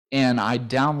 and I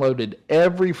downloaded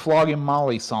every Flogging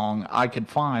Molly song I could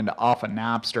find off of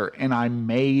Napster, and I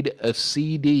made a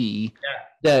CD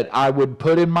that I would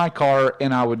put in my car,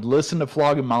 and I would listen to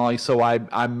Flogging Molly. So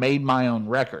I made my own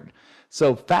record.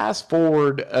 So fast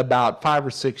forward about 5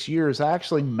 or 6 years, I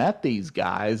actually met these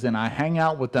guys, and I hang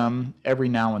out with them every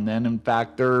now and then. In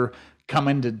fact, they're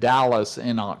coming to Dallas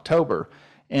in October.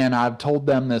 And I've told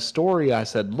them this story. I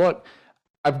said, look,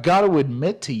 I've got to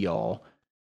admit to y'all,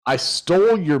 I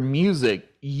stole your music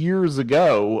years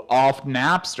ago off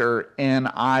Napster, and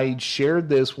I shared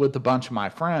this with a bunch of my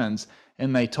friends.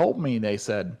 And they told me, they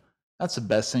said, that's the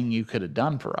best thing you could have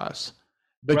done for us.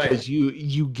 Because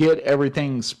you get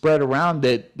everything spread around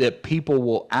that people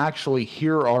will actually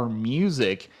hear our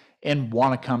music and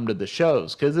want to come to the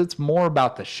shows, because it's more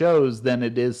about the shows than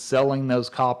it is selling those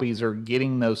copies or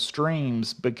getting those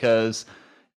streams, because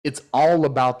it's all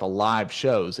about the live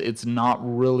shows. It's not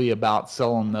really about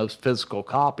selling those physical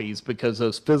copies, because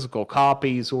those physical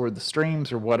copies or the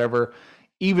streams or whatever,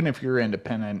 even if you're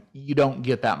independent, you don't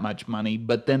get that much money.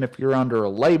 But then if you're under a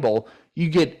label, you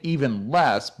get even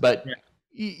less, but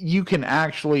you can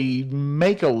actually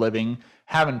make a living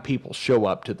having people show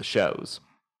up to the shows.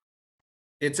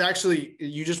 It's actually,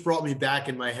 you just brought me back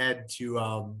in my head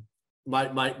to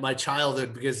my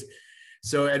childhood, because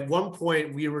So at one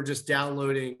point we were just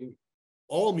downloading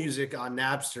all music on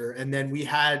Napster, and then we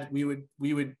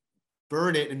would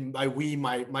burn it. And by me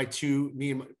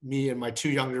and my two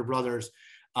younger brothers,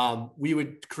 we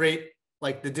would create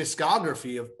like the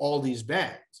discography of all these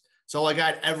bands. So like I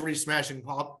had every Smashing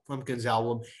Pumpkins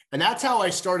album, and that's how I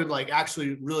started like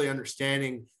actually really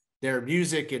understanding their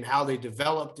music and how they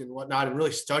developed and whatnot, and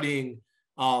really studying.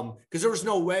 Because there was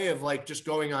no way of like just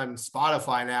going on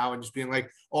Spotify now and just being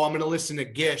like, oh, I'm going to listen to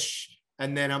Gish,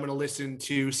 and then I'm going to listen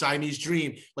to Siamese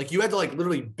Dream. Like you had to like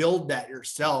literally build that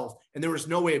yourself, and there was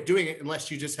no way of doing it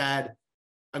unless you just had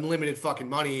unlimited fucking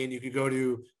money and you could go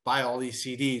to buy all these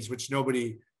CDs, which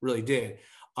nobody really did.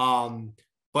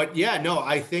 But yeah, no,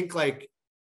 I think like,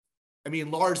 I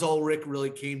mean, Lars Ulrich really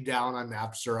came down on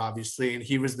Napster, obviously, and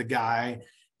he was the guy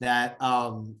that,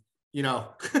 you know,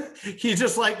 he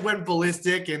just like went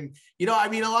ballistic. And, you know, I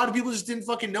mean, a lot of people just didn't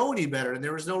fucking know any better. And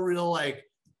there was no real like,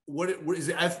 what is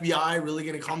the FBI really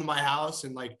going to come to my house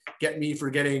and like get me for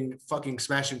getting fucking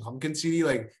Smashing Pumpkin CD?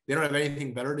 Like they don't have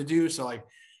anything better to do. So like,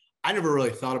 I never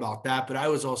really thought about that, but I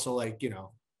was also like, you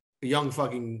know, a young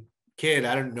fucking kid.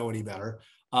 I didn't know any better.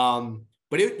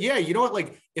 But yeah, you know what?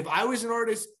 Like if I was an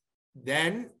artist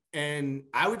then, and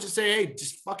I would just say, hey,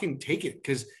 just fucking take it.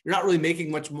 Cause you're not really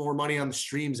making much more money on the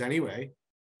streams anyway,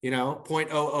 you know,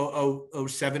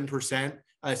 0.00007%,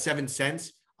 7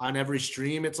 cents on every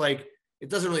stream. It's like, it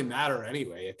doesn't really matter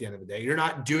anyway. At the end of the day, you're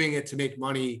not doing it to make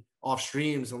money off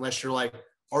streams unless you're like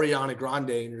Ariana Grande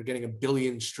and you're getting 1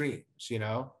 billion streams, you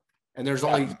know, and there's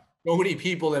only so many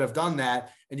people that have done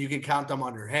that, and you can count them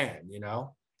on your hand, you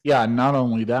know? Yeah, not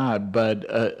only that, but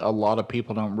a lot of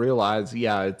people don't realize,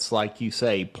 yeah, it's like you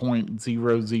say,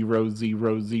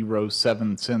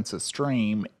 0.00007 cents a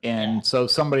stream. And so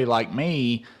somebody like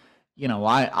me, you know,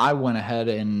 I went ahead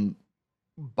and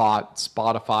bought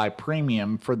Spotify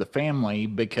Premium for the family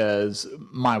because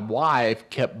my wife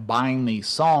kept buying these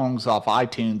songs off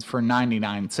iTunes for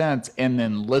 99 cents and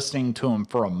then listening to them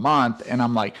for a month. And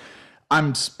I'm like,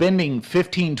 I'm spending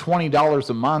 $15, $20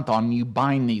 a month on you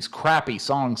buying these crappy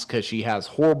songs because she has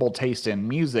horrible taste in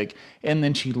music. And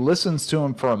then she listens to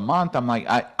them for a month. I'm like,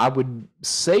 I would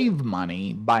save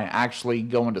money by actually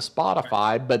going to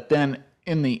Spotify. But then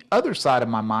in the other side of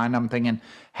my mind, I'm thinking,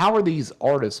 how are these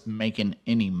artists making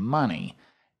any money?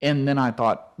 And then I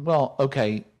thought, well,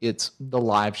 okay, it's the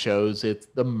live shows, it's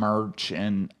the merch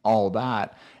and all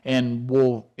that. And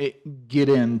we'll get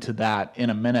into that in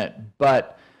a minute.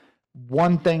 But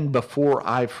one thing before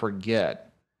I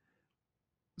forget.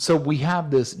 So we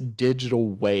have this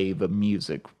digital wave of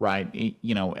music, right?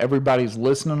 You know, everybody's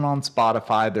listening on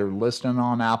Spotify, they're listening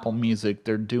on Apple Music,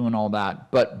 they're doing all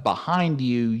that. But behind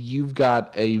you, you've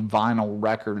got a vinyl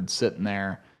record sitting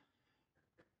there.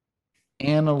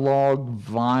 Analog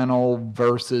vinyl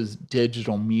versus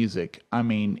digital music. I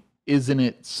mean, isn't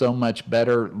it so much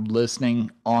better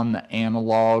listening on the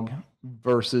analog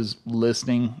versus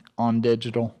listening on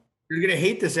digital? You're going to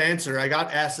hate this answer. I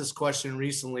got asked this question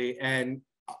recently, and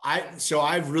I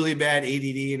have really bad ADD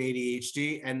and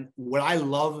ADHD. And what I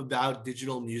love about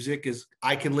digital music is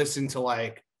I can listen to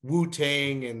like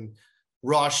Wu-Tang and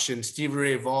Rush and Stevie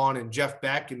Ray Vaughan and Jeff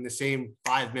Beck in the same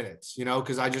 5 minutes, you know,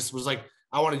 because I just was like,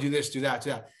 I want to do this, do that, do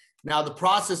that. Now, the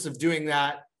process of doing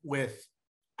that with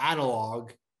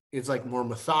analog is like more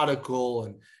methodical,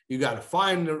 and you got to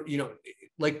find the, you know,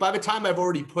 like by the time I've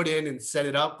already put in and set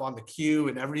it up on the queue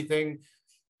and everything,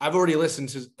 I've already listened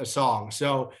to a song.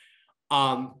 So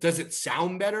does it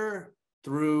sound better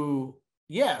through?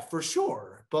 Yeah, for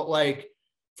sure. But like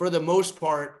for the most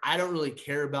part, I don't really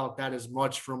care about that as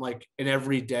much from like an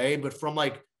everyday, but from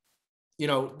like, you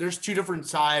know, there's two different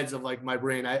sides of like my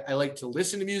brain. I like to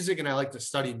listen to music and I like to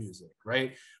study music,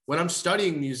 right? When I'm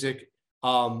studying music,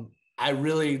 I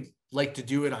really like to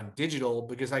do it on digital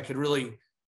because I could really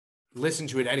listen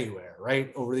to it anywhere,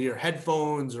 right? Over your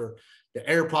headphones or the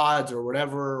AirPods or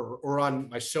whatever, or on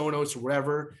my Sonos or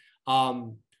whatever.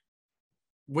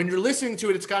 When you're listening to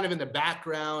it, it's kind of in the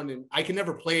background, and I can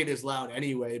never play it as loud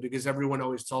anyway because everyone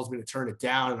always tells me to turn it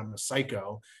down and I'm a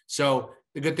psycho. So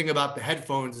the good thing about the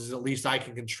headphones is at least I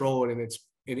can control it and it's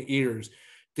in ears.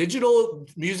 Digital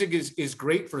music is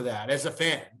great for that as a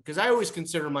fan, because I always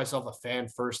consider myself a fan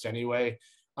first anyway.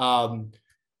 But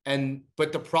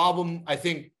the problem, I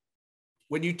think,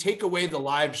 when you take away the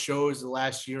live shows the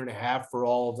last year and a half for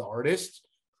all of the artists,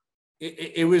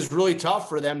 it was really tough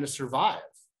for them to survive,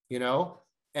 you know?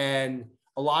 And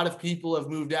a lot of people have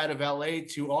moved out of LA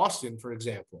to Austin, for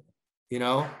example, you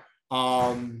know?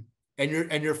 And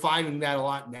you're finding that a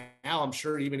lot now. I'm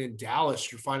sure even in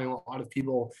Dallas, you're finding a lot of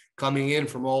people coming in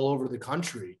from all over the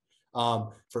country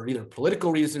for either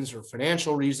political reasons or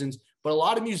financial reasons. But a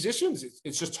lot of musicians,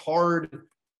 it's just hard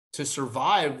to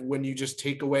survive when you just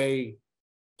take away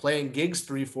playing gigs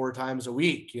 3-4 times a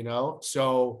week, you know?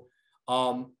 So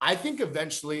I think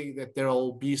eventually that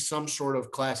there'll be some sort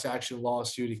of class action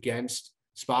lawsuit against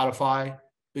Spotify,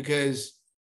 because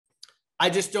I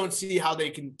just don't see how they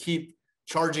can keep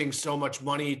charging so much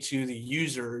money to the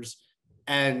users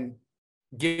and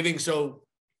giving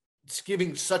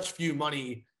such few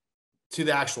money to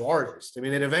the actual artist. I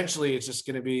mean, and eventually it's just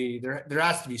going to be, there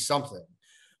has to be something.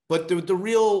 But the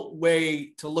real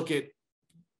way to look at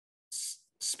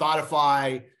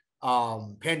Spotify,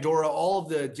 Pandora, all of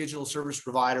the digital service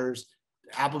providers,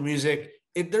 Apple Music,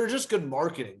 they're just good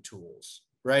marketing tools,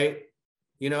 right?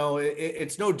 You know,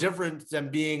 it's no different than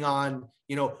being on,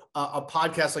 you know, a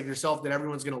podcast like yourself that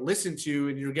everyone's going to listen to,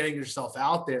 and you're getting yourself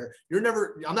out there. I'm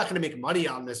not going to make money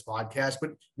on this podcast,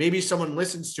 but maybe someone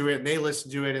listens to it and they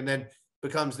listen to it and then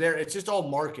becomes there. It's just all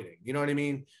marketing. You know what I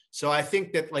mean? So I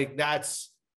think that, like, that's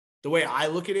the way I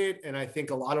look at it. And I think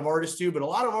a lot of artists do, but a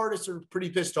lot of artists are pretty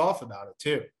pissed off about it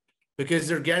too, because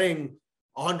they're getting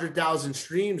 100,000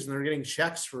 streams and they're getting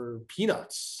checks for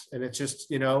peanuts. And it's just,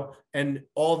 you know, and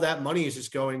all of that money is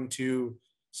just going to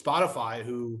Spotify,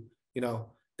 who, you know,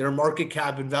 their market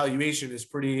cap and valuation is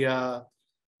pretty,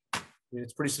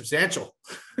 it's pretty substantial.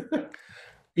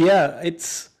 Yeah,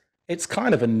 it's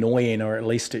kind of annoying, or at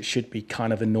least it should be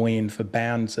kind of annoying for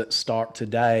bands that start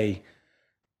today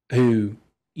who,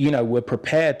 you know, were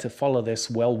prepared to follow this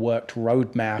well-worked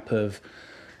roadmap of,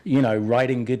 you know,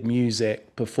 writing good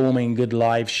music, performing good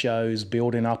live shows,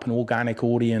 building up an organic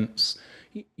audience,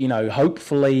 you know,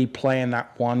 hopefully playing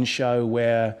that one show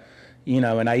where, you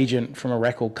know, an agent from a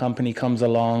record company comes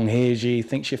along, hears you,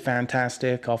 thinks you're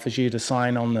fantastic, offers you to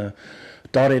sign on the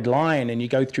dotted line, and you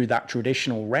go through that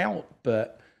traditional route.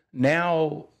 But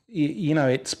now, you know,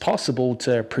 it's possible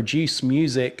to produce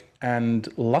music and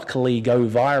luckily go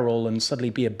viral and suddenly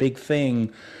be a big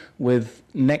thing with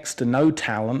next to no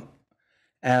talent,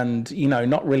 and, you know,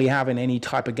 not really having any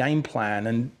type of game plan.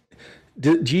 And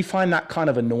do you find that kind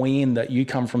of annoying, that you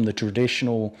come from the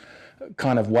traditional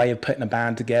kind of way of putting a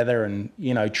band together and,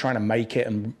 you know, trying to make it,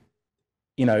 and,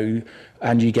 you know,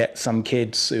 and you get some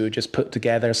kids who are just put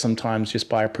together sometimes just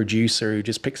by a producer who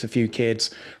just picks a few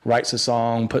kids, writes a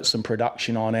song, puts some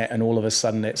production on it, and all of a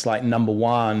sudden it's like number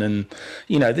one. And,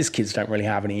 you know, these kids don't really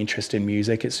have any interest in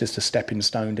music. It's just a stepping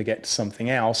stone to get to something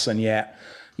else. And yet,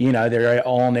 you know, they're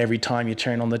on every time you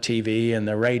turn on the TV and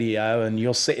the radio, and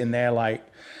you're sitting there like,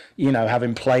 you know,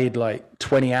 having played like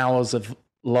 20 hours of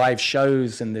live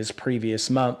shows in this previous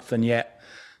month, and yet,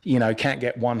 you know, can't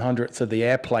get 1/100th of the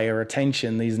airplay or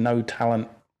attention these no talent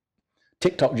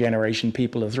TikTok generation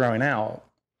people are throwing out.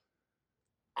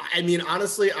 I mean,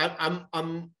 honestly,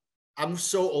 I'm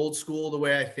so old school the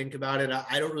way I think about it.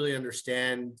 I don't really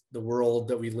understand the world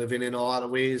that we live in a lot of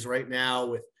ways right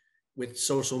now with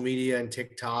social media and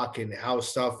TikTok and house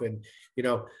stuff. And, you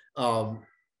know,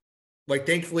 like,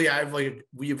 thankfully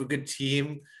we have a good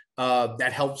team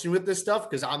that helps me with this stuff,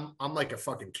 because I'm like a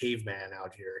fucking caveman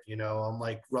out here. You know, I'm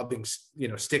like rubbing, you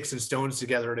know, sticks and stones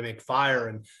together to make fire,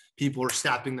 and people are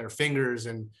snapping their fingers,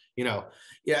 and, you know,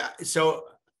 yeah. So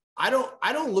I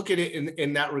don't look at it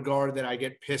in that regard that I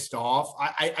get pissed off.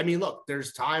 I mean, look,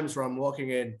 there's times where I'm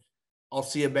walking in, I'll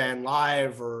see a band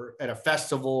live or at a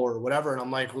festival or whatever, and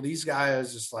I'm like, well, these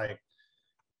guys just, like,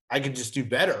 I could just do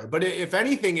better. But if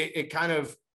anything, it kind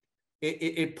of,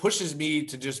 it pushes me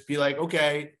to just be like,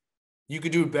 okay, you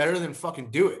could do it better, than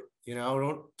fucking do it. You know,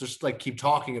 don't just, like, keep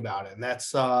talking about it. And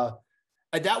that's,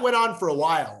 that went on for a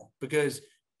while, because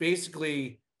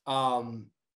basically,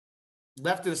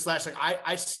 left to the slash, like,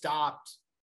 I stopped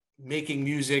making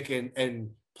music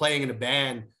and playing in a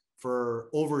band for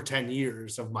over 10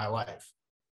 years of my life,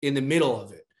 in the middle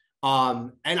of it.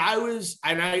 And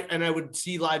I would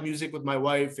see live music with my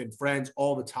wife and friends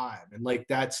all the time. And, like,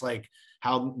 that's, like,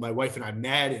 how my wife and I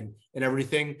met and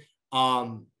everything.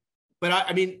 But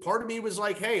I mean, part of me was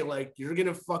like, hey, like, you're going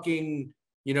to fucking,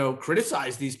 you know,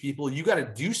 criticize these people. You got to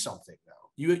do something,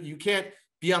 though. You can't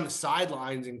be on the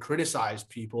sidelines and criticize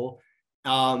people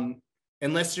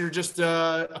unless you're just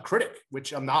a critic,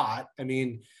 which I'm not. I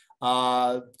mean,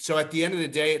 so at the end of the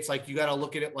day, it's like, you got to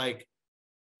look at it like,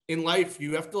 in life,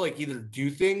 you have to, like, either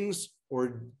do things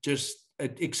or just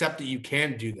accept that you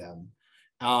can do them.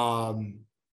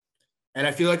 And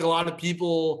I feel like a lot of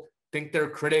people think they're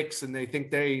critics and they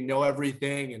think they know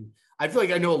everything. And I feel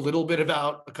like I know a little bit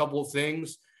about a couple of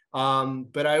things.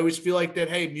 But I always feel like that,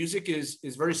 hey, music is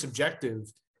very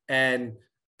subjective, and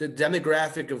the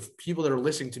demographic of people that are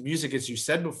listening to music, as you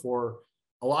said before,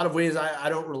 a lot of ways I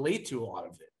don't relate to a lot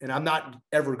of it, and I'm not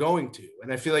ever going to.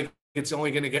 And I feel like it's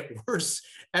only going to get worse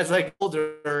as I get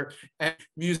older, and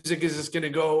music is just going to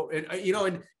go. And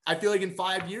and I feel like in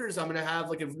 5 years, I'm going to have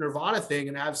like a Nirvana thing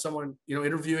and have someone,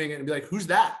 interviewing it and be like, "Who's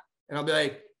that?" And I'll be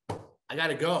like, "I got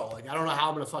to go." Like, I don't know how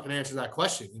I'm going to fucking answer that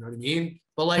question. You know what I mean?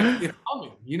 But like, it's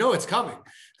coming. It's coming.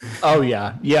 Oh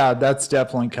yeah, that's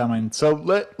definitely coming. So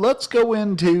let's go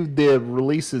into the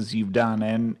releases you've done,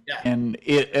 and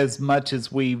it, as much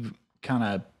as we've kind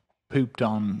of pooped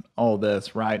on all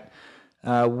this, right?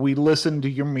 We listen to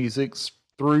your music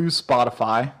through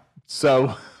Spotify,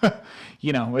 so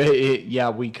we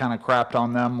kind of crapped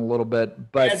on them a little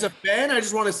bit. But as a fan, I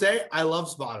just want to say I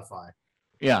love Spotify.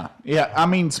 Yeah. I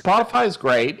mean, Spotify is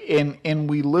great, and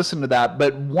we listen to that.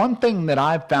 But one thing that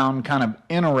I've found kind of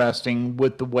interesting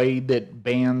with the way that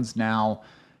bands now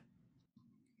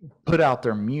put out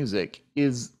their music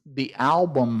is the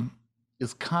album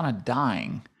is kind of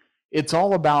dying. It's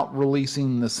all about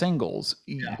releasing the singles.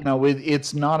 Yeah.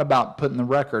 It's not about putting the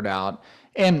record out.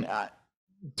 And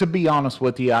to be honest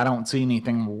with you, I don't see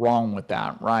anything wrong with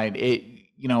that, right?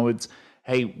 It's,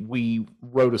 hey, we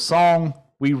wrote a song,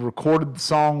 we recorded the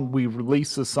song, we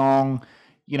released the song.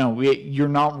 You're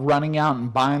not running out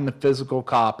and buying the physical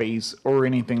copies or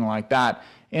anything like that.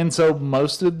 And so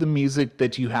most of the music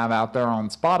that you have out there on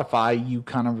Spotify, you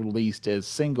kind of released as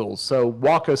singles. So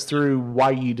walk us through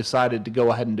why you decided to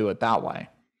go ahead and do it that way.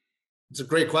 It's a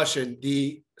great question.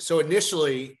 So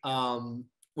initially,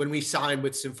 when we signed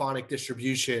with Symphonic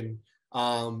Distribution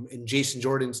and Jason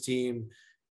Jordan's team,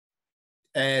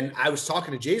 and I was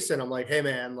talking to Jason, I'm like, "Hey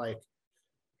man, like,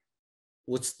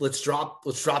 let's drop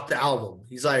the album."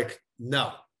 He's like,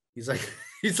 "No." He's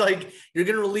like, "You're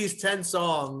gonna release 10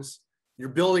 songs. You're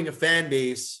building a fan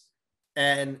base,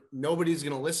 and nobody's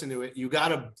gonna listen to it. You got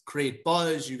to create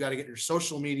buzz. You got to get your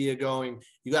social media going.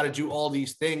 You got to do all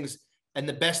these things. And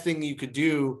the best thing you could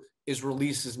do is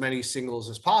release as many singles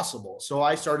as possible." So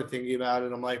I started thinking about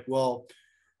it. I'm like, well,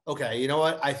 okay, you know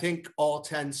what? I think all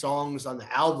 10 songs on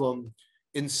the album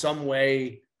in some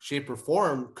way, shape, or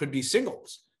form could be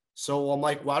singles. So I'm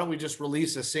like, why don't we just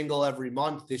release a single every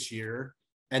month this year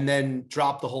and then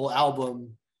drop the whole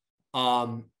album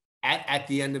at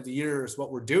the end of the year is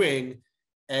what we're doing.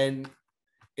 And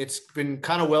it's been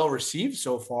kind of well received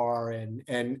so far and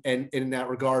in that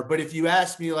regard. But if you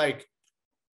asked me like,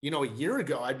 a year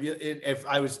ago, I'd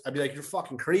be like, "You're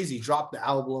fucking crazy. Drop the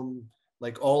album.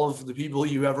 Like all of the people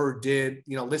you ever did,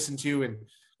 listen to and,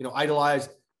 idolize."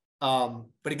 But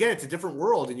again, it's a different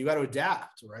world and you got to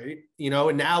adapt, right?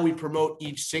 And now we promote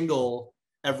each single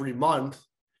every month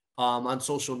on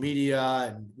social media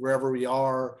and wherever we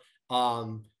are,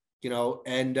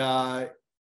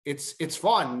 it's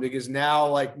fun because now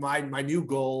like my new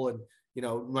goal and,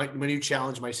 my new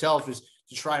challenge myself is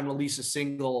to try and release a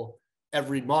single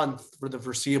every month for the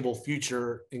foreseeable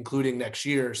future, including next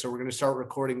year. So we're going to start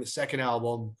recording the second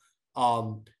album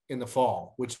in the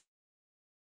fall, which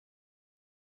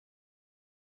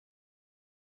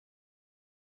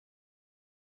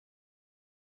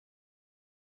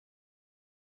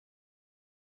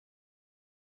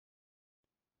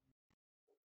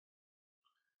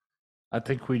I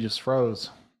think we just froze.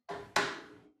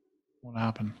 What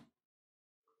happened?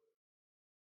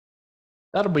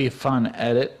 That'll be a fun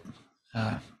edit.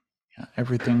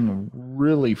 Everything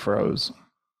really froze.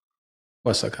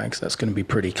 Well, it's okay, because that's going to be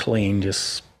pretty clean.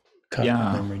 Just cut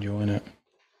and then rejoin it.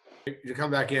 You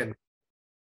come back in.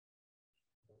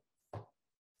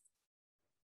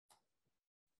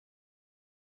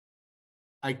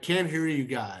 I can't hear you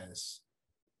guys.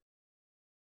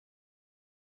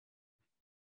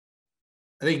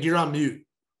 I think you're on mute.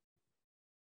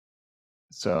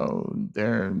 So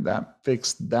that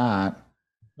fixed that.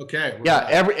 Okay. Yeah,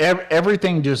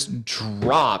 everything just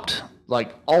dropped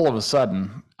like all of a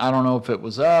sudden. I don't know if it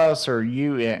was us or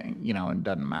you. It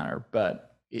doesn't matter.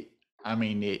 But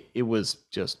it was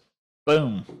just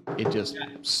boom. It just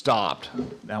stopped.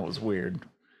 That was weird.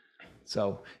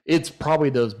 So it's probably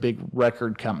those big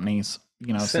record companies,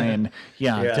 saying,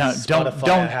 don't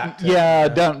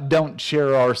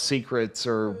share our secrets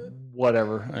or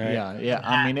whatever. Right. Yeah.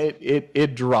 I mean,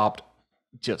 it dropped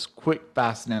just quick,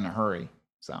 fast, and in a hurry.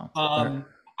 So I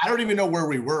don't even know where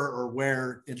we were or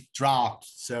where it dropped.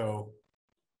 So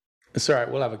it's all right.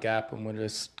 We'll have a gap and we'll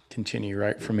just continue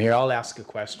right from here. I'll ask a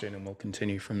question and we'll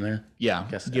continue from there. Yeah.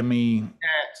 Give me.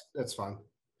 That's fine.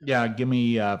 Yeah. Give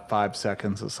me 5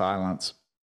 seconds of silence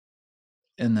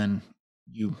and then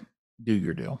you do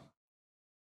your deal.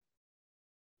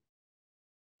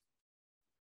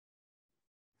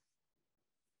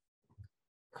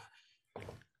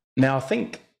 Now, I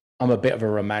think I'm a bit of a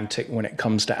romantic when it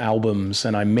comes to albums,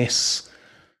 and I miss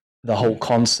the whole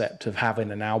concept of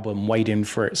having an album, waiting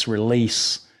for its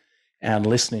release and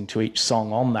listening to each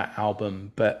song on that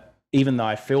album. But even though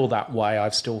I feel that way,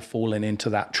 I've still fallen into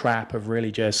that trap of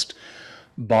really just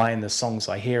buying the songs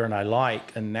I hear and I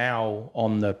like. And now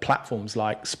on the platforms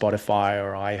like Spotify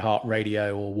or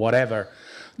iHeartRadio or whatever,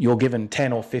 you're given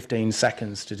 10 or 15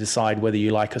 seconds to decide whether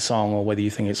you like a song or whether you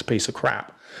think it's a piece of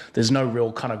crap. There's no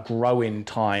real kind of growing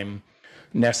time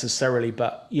necessarily,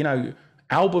 but, you know,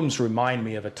 albums remind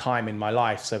me of a time in my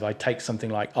life. So if I take something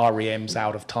like REM's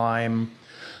Out of Time,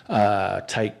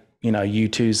 take, you know,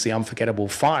 U2's The Unforgettable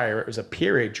Fire, it was a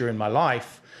period during my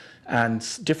life, and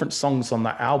different songs on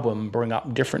that album bring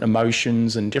up different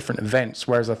emotions and different events.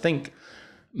 Whereas I think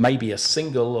maybe a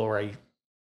single or a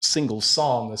single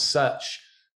song as such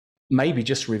maybe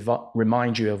just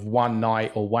remind you of one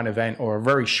night or one event or a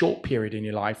very short period in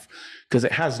your life, because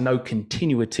it has no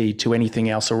continuity to anything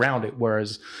else around it.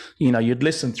 Whereas, you know, you'd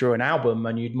listen through an album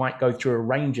and you might go through a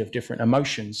range of different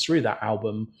emotions through that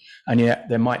album, and yet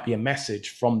there might be a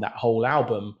message from that whole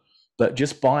album. But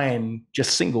just buying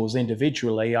just singles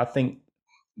individually, I think,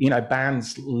 you know,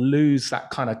 bands lose that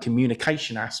kind of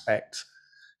communication aspect.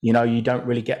 You know, you don't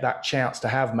really get that chance to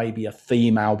have maybe a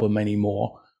theme album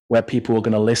anymore, where people are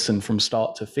going to listen from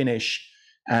start to finish.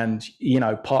 And, you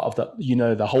know, part of the, you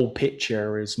know, the whole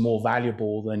picture is more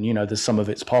valuable than, you know, the sum of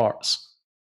its parts.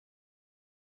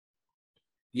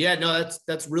 Yeah, no,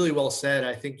 that's really well said.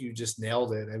 I think you just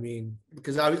nailed it. I mean,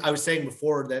 because I was saying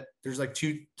before that there's like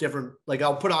two different, like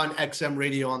I'll put on XM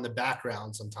radio on the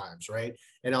background sometimes, right?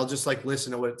 And I'll just like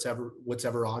listen to what's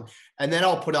ever on. And then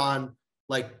I'll put on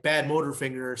like Bad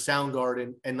Motorfinger or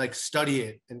Soundgarden and like study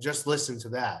it and just listen to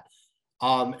that.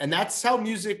 And that's how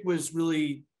music was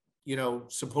really, you know,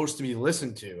 supposed to be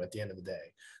listened to at the end of the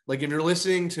day. Like if you're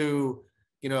listening to,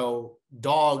 you know,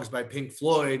 Dogs by Pink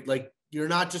Floyd, like you're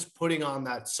not just putting on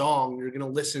that song, you're going to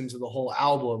listen to the whole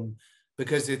album,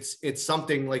 because it's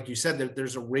something, like you said, that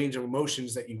there's a range of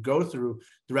emotions that you go through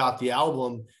throughout the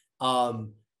album.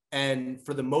 And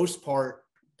for the most part,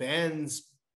 bands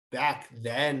back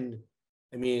then,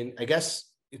 I mean, I guess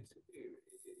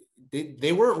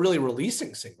they weren't really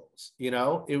releasing singles, you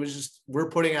know, it was just, we're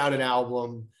putting out an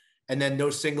album and then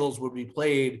those singles would be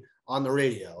played on the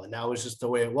radio. And that was just the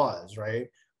way it was. Right.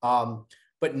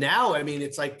 But now, I mean,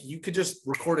 it's like you could just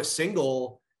record a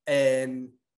single, and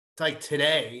like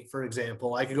today, for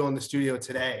example, I could go in the studio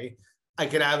today, I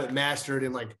could have it mastered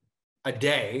in like a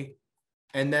day,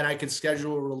 and then I could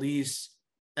schedule a release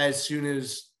as soon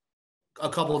as a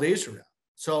couple of days from now.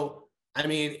 So, I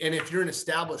mean, and if you're an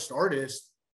established artist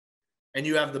and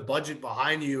you have the budget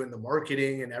behind you and the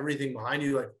marketing and everything behind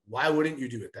you, like, why wouldn't you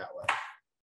do it that way?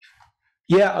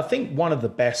 Yeah, I think one of the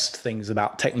best things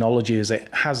about technology is it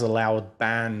has allowed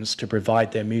bands to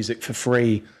provide their music for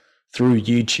free through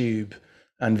YouTube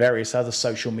and various other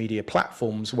social media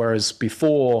platforms. Whereas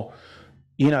before,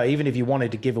 you know, even if you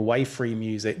wanted to give away free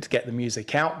music to get the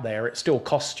music out there, it still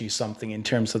costs you something in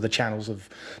terms of the channels of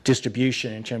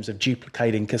distribution, in terms of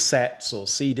duplicating cassettes or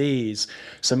CDs.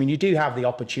 So, I mean, you do have the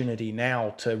opportunity now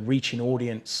to reach an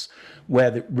audience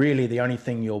where really the only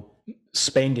thing you're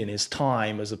spending is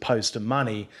time as opposed to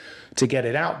money to get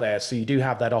it out there. So you do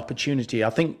have that opportunity. I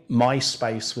think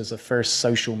MySpace was the first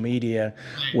social media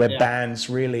where bands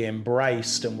really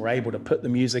embraced and were able to put the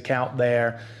music out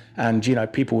there. And, you know,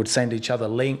 people would send each other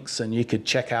links and you could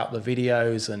check out the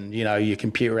videos, and, you know, your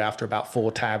computer after about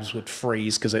 4 tabs would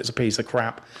freeze because it's a piece of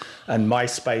crap. And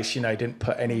MySpace, you know, didn't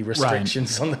put any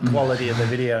restrictions on the quality of the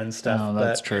video and stuff. No,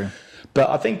 that's true. But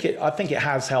I think it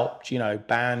has helped, you know,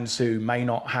 bands who may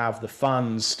not have the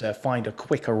funds to find a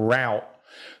quicker route.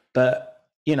 But,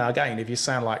 you know, again, if you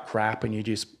sound like crap and you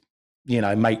just, you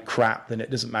know, make crap, then it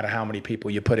doesn't matter how many people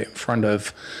you put it in front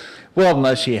of. Well,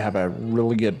 unless you have a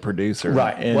really good producer.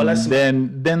 Right. And well,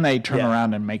 then they turn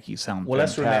around and make you sound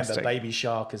fantastic. Let's remember Baby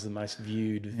Shark is the most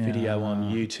viewed video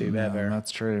on YouTube ever.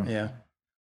 That's true. Yeah.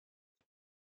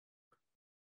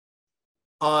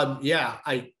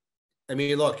 I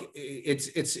mean, look,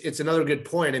 it's another good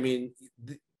point. I mean,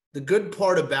 the good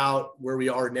part about where we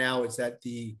are now is that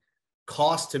the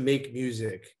cost to make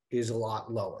music is a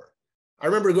lot lower. I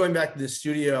remember going back to the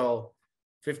studio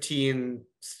 15,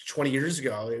 20 years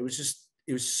ago. It was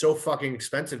so fucking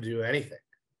expensive to do anything,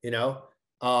 you know?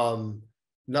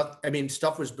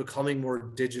 Stuff was becoming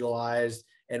more digitalized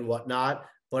and whatnot,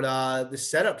 but the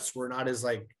setups were not as,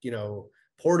 like, you know,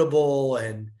 portable,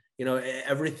 and, you know,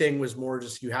 everything was more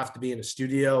just, you have to be in a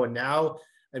studio. And now,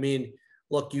 I mean,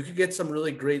 look, you could get some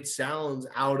really great sounds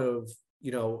out of,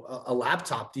 you know, a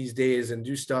laptop these days and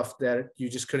do stuff that you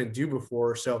just couldn't do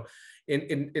before. So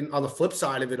in on the flip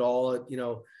side of it all, you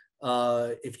know,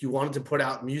 if you wanted to put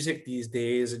out music these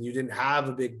days and you didn't have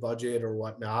a big budget or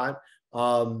whatnot,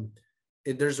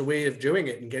 there's a way of doing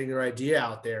it and getting your idea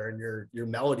out there and your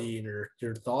melody and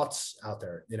your thoughts out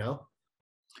there, you know?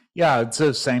 Yeah, it's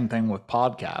the same thing with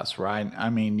podcasts, right? I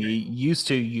mean,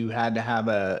 you had to have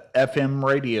a FM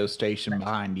radio station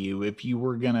behind you. If you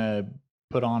were going to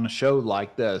put on a show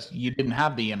like this, you didn't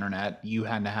have the internet. You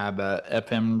had to have a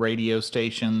FM radio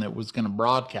station that was going to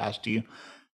broadcast you.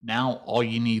 Now, all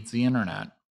you need is the internet.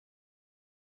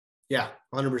 Yeah,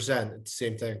 100%. It's the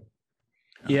same thing.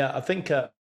 Yeah, I think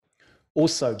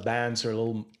also bands are a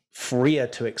little freer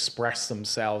to express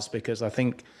themselves, because I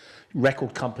think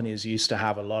record companies used to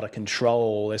have a lot of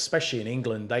control, especially in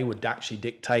England. They would actually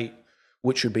dictate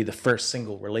which would be the first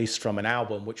single released from an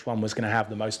album, which one was going to have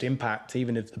the most impact,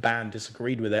 even if the band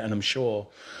disagreed with it. And I'm sure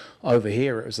over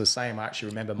here it was the same. I actually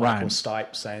remember Michael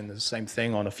Stipe saying the same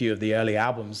thing on a few of the early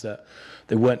albums, that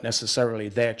they weren't necessarily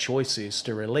their choices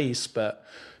to release, but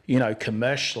you know,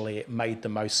 commercially it made the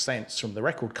most sense from the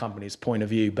record company's point of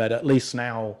view. But at least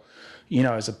now, you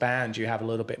know, as a band, you have a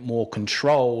little bit more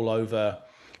control over,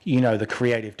 you know, the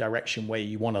creative direction where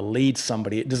you want to lead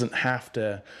somebody. It doesn't have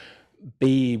to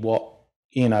be what,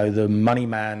 you know, the money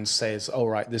man says, all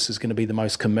right, this is going to be the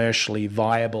most commercially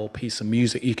viable piece of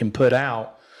music you can put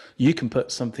out. You can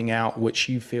put something out which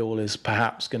you feel is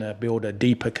perhaps going to build a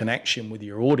deeper connection with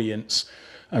your audience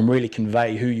and really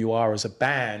convey who you are as a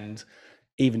band,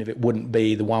 even if it wouldn't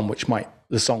be the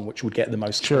song which would get the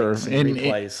most clicks and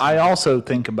replays. I also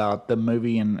think about the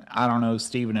movie, and I don't know,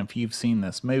 Steven, if you've seen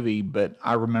this movie, but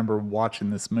I remember watching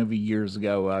this movie years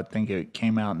ago. I think it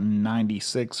came out in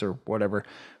 96 or whatever.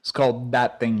 It's called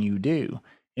That Thing You Do,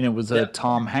 and it was a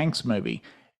Tom Hanks movie.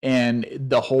 And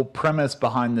the whole premise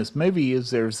behind this movie is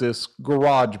there's this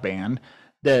garage band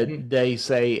that they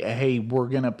say, hey, we're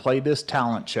going to play this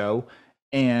talent show.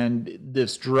 And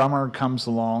this drummer comes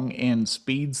along and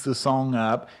speeds the song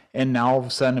up, and now all of a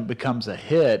sudden it becomes a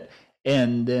hit.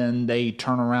 And then they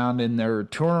turn around and they're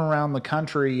touring around the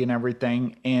country and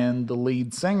everything. And the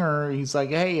lead singer, he's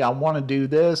like, hey, I want to do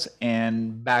this.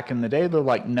 And back in the day, they're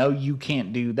like, no, you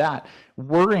can't do that.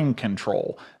 We're in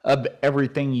control of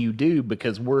everything you do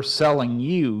because we're selling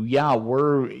you. Yeah,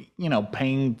 we're, you know,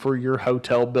 paying for your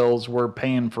hotel bills. We're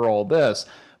paying for all this.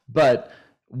 But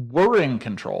we're in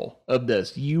control of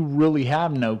this. You really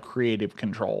have no creative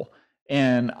control.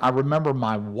 And I remember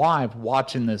my wife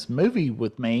watching this movie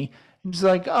with me, and she's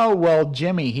like, oh, well,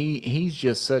 Jimmy, he's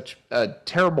just such a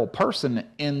terrible person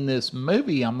in this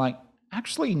movie. I'm like,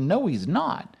 actually, no, he's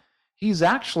not. He's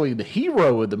actually the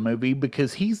hero of the movie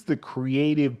because he's the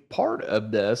creative part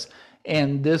of this.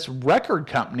 And this record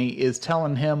company is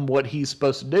telling him what he's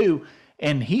supposed to do.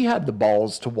 And he had the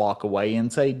balls to walk away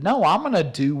and say, no, I'm going to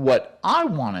do what I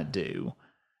want to do.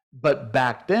 But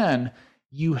back then,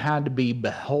 you had to be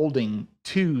beholden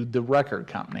to the record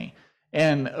company.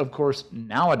 And of course,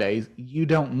 nowadays, you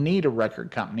don't need a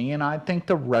record company. And I think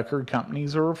the record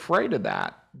companies are afraid of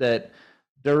that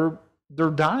they're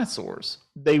dinosaurs.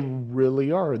 They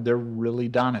really are. They're really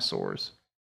dinosaurs.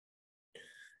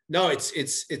 No, it's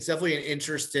definitely an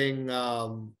interesting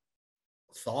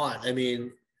thought. I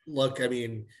mean, look,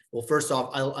 well, first off,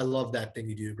 I love That Thing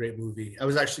You Do. Great movie. I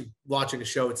was actually watching a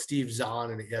show with Steve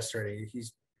Zahn in it yesterday.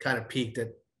 He's kind of peaked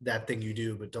at That Thing You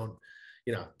Do, but don't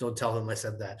tell him I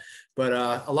said that. But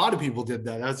a lot of people did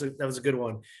that. That was a good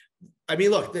one. I mean,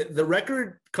 look, the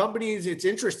record companies, it's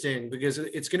interesting because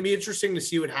it's going to be interesting to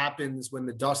see what happens when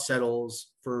the dust settles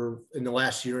in the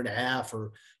last year and a half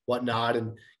or whatnot.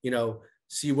 And, you know,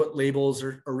 see what labels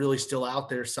are really still out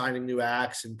there signing new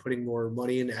acts and putting more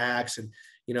money into acts. And,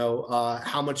 you know,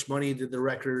 how much money did the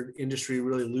record industry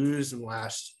really lose in the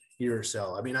last year or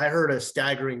so? I mean, I heard a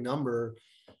staggering number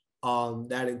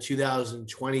that in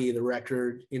 2020, the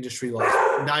record industry lost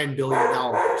 $9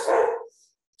 billion.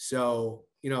 So,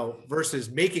 you know, versus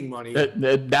making money.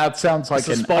 That sounds like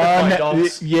an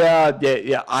dogs. Yeah.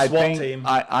 Team.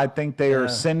 I think they are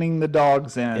sending the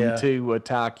dogs in to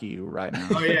attack you right now.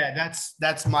 Oh yeah,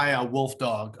 that's my wolf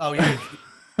dog. Oh yeah.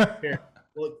 Here,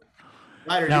 look,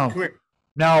 Ryder, come here.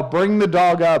 Now bring the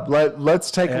dog up.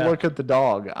 Let's take a look at the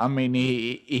dog. I mean,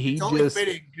 it's only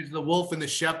fitting because the wolf and the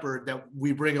shepherd that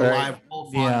we bring a live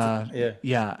wolf on.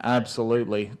 Yeah,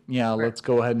 absolutely. Yeah, let's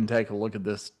go ahead and take a look at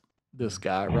this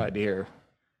guy right here.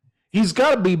 He's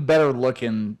got to be better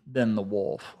looking than the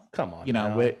wolf. Come on, you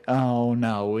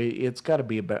know. It's got to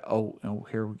be a better. Oh,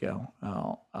 here we go.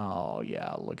 Oh,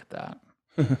 yeah. Look at that.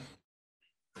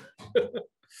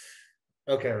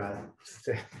 Okay, Ryder.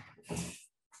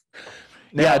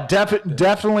 Yeah,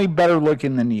 definitely better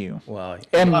looking than you. Well,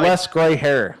 and less gray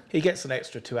hair. He gets an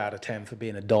extra 2 out of 10 for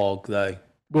being a dog, though.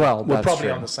 Well, we're that's probably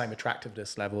true. on the same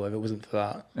attractiveness level if it wasn't for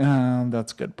that.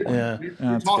 That's a good point. Yeah.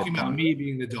 You're talking about me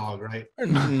being the dog, right?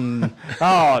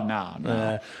 Oh,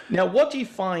 no. Now, what do you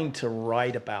find to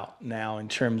write about now in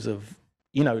terms of,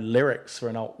 lyrics for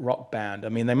an alt rock band? I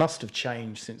mean, they must have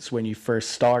changed since when you first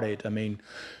started. I mean,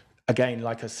 again,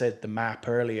 like I said, the map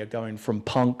earlier, going from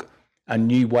punk and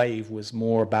new wave was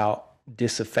more about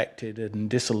disaffected and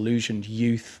disillusioned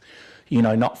youth,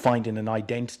 not finding an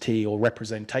identity or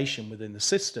representation within the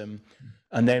system.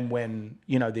 And then when,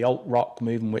 the alt rock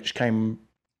movement, which came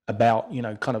about,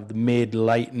 kind of the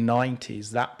late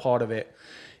 90s, that part of it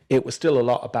was still a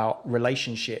lot about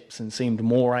relationships and seemed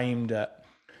more aimed at,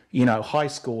 high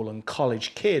school and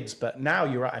college kids. But now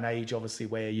you're at an age, obviously,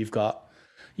 where you've got,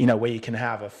 where you can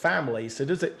have a family. So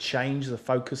does it change the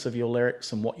focus of your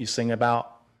lyrics and what you sing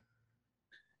about?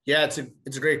 Yeah, it's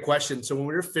a great question. So when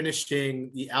we were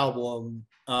finishing the album,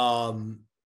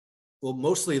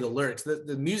 mostly the lyrics,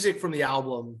 the music from the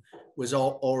album was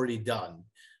already done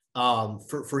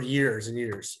for years and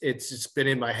years. It's been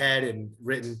in my head and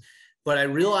written, but I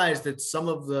realized that some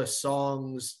of the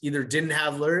songs either didn't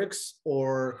have lyrics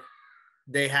or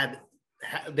they had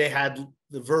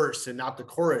the verse and not the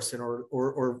chorus, and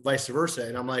or vice versa.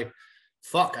 And I'm like,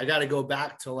 fuck, I got to go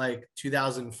back to like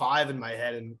 2005 in my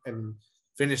head and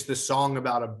finish this song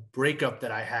about a breakup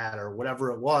that I had or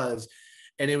whatever it was.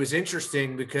 And it was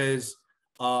interesting because,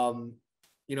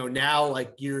 now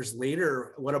like years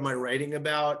later, what am I writing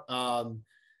about?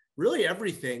 Really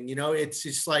everything, it's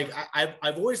just like,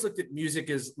 I've always looked at music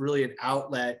as really an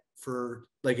outlet for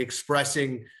like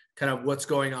expressing kind of what's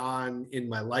going on in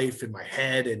my life, in my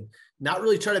head, and not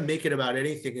really try to make it about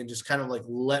anything and just kind of like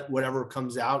let whatever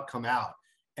comes out, come out.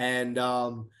 And,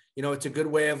 it's a good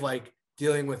way of like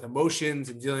dealing with emotions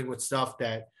and dealing with stuff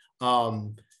that,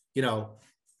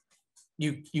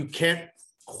 you can't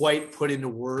quite put into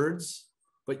words,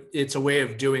 but it's a way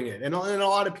of doing it. And a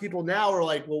lot of people now are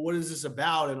like, well, what is this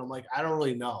about? And I'm like, I don't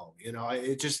really know.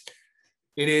 It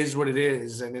is what it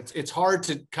is. And it's hard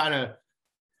to kind of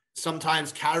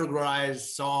sometimes categorize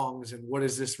songs and what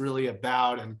is this really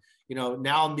about? And,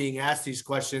 now I'm being asked these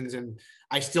questions and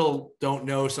I still don't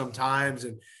know sometimes.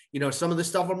 And, some of the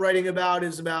stuff I'm writing about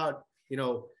is about,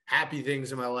 happy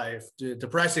things in my life,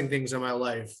 depressing things in my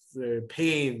life,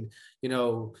 pain,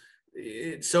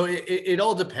 so it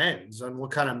all depends on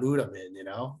what kind of mood I'm in,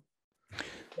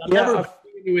 I'm never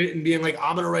into it and being like,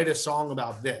 I'm going to write a song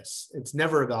about this. It's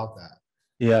never about that.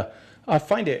 Yeah. I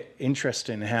find it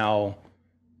interesting how,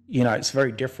 it's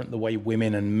very different the way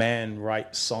women and men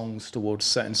write songs towards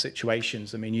certain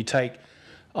situations. I mean,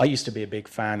 I used to be a big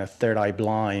fan of Third Eye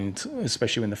Blind,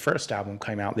 especially when the first album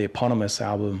came out, the eponymous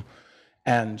album.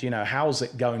 And, How's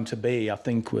It Going to Be, I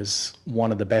think, was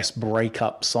one of the best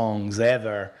breakup songs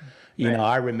ever. Right.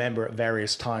 I remember at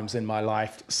various times in my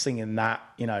life singing that,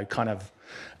 kind of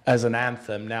as an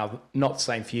anthem. Now, not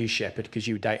saying for you, Shepherd, because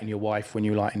you were dating your wife when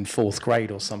you were like in 4th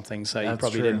grade or something. So you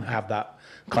probably didn't have that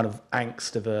kind of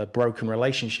angst of a broken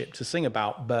relationship to sing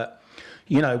about. But,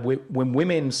 when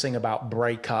women sing about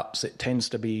breakups, it tends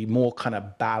to be more kind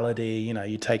of ballady,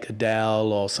 you take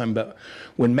Adele or something. But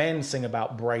when men sing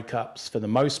about breakups, for the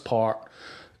most part,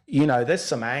 there's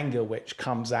some anger which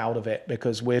comes out of it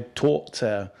because we're taught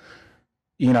to,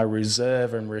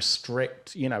 reserve and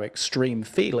restrict, extreme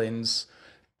feelings.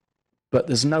 But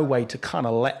there's no way to kind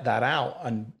of let that out.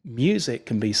 And music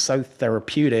can be so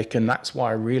therapeutic. And that's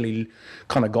why I really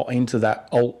kind of got into that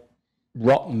alt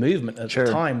rock movement at the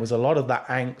time, was a lot of that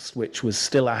angst, which was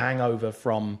still a hangover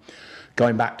from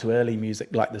going back to early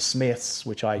music like the Smiths,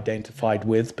 which I identified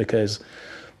with, because,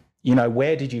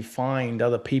 where did you find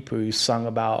other people who sung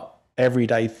about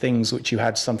everyday things which you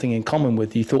had something in common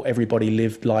with? You thought everybody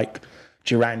lived like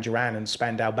Duran Duran and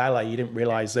Spandau Ballet. You didn't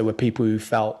realize there were people who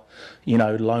felt,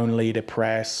 lonely,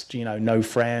 depressed, no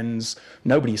friends.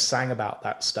 Nobody sang about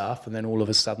that stuff. And then all of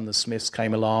a sudden the Smiths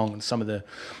came along and some of the,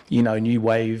 new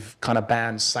wave kind of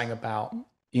bands sang about,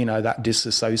 that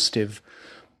disassociative,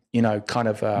 kind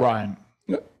of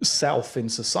self in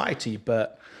society.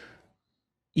 But,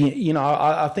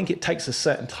 I think it takes a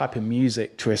certain type of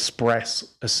music to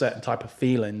express a certain type of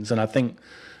feelings. And I think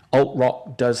alt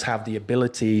rock does have the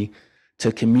ability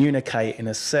to communicate in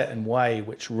a certain way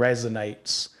which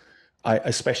resonates,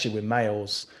 especially with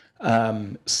males,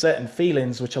 certain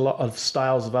feelings which a lot of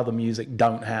styles of other music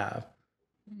don't have.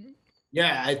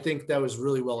 Yeah, I think that was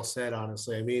really well said,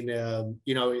 honestly. I mean,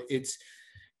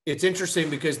 it's interesting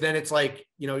because then it's like,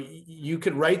 you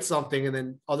could write something and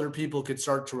then other people could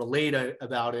start to relate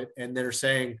about it. And they're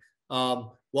saying,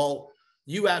 well,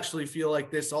 you actually feel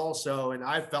like this also. And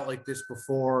I felt like this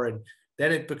before. And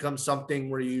then it becomes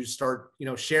something where you start,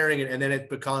 sharing it, and then it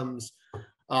becomes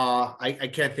I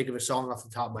can't think of a song off the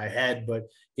top of my head, but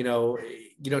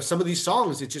some of these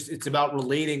songs, it's about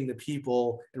relating to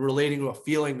people and relating to a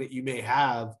feeling that you may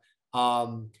have.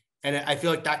 And I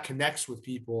feel like that connects with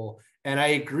people. And I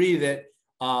agree that,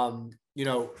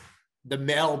 the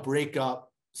male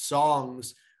breakup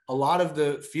songs, a lot of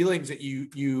the feelings that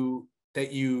you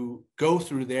go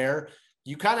through there,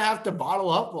 you kind of have to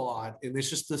bottle up a lot. And it's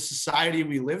just the society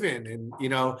we live in. And,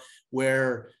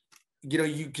 where,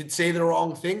 you could say the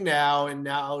wrong thing now, and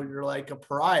now you're like a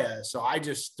pariah. So I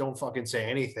just don't fucking say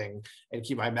anything and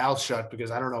keep my mouth shut,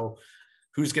 because I don't know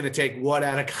who's going to take what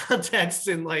out of context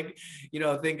and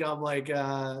think I'm like,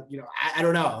 I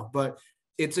don't know, but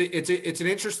it's an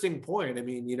interesting point. I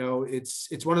mean,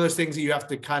 it's one of those things that you have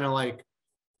to kind of like,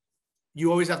 you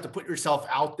always have to put yourself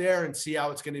out there and see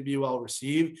how it's going to be well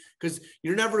received, because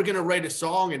you're never going to write a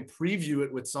song and preview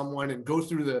it with someone and go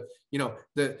through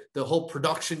the whole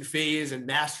production phase and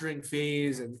mastering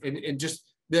phase and just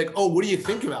be like, oh, what do you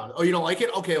think about it? Oh, you don't like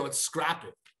it? Okay, let's scrap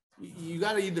it. You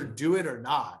got to either do it or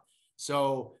not.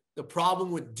 So the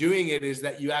problem with doing it is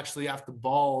that you actually have the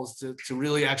balls to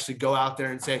really actually go out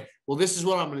there and say, well, this is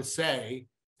what I'm going to say.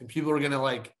 And people are going to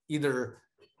like either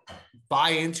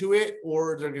buy into it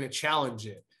or they're going to challenge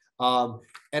it.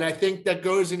 And I think that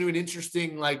goes into an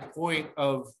interesting like point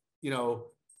of, a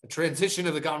transition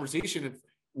of the conversation.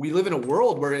 We live in a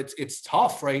world where it's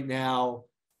tough right now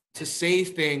to say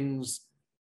things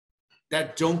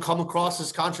that don't come across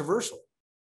as controversial,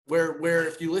 where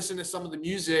if you listen to some of the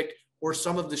music or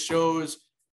some of the shows,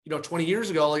 20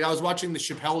 years ago, like I was watching the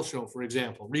Chappelle Show, for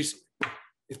example, recently.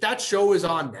 If that show is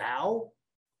on now,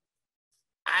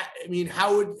 I mean,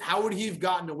 how would he have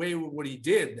gotten away with what he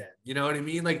did then? You know what I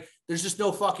mean? Like, there's just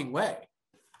no fucking way.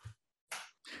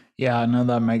 Yeah, I know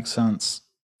that makes sense.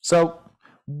 So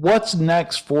what's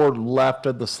next for Left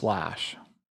of the Slash?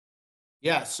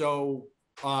 Yeah, so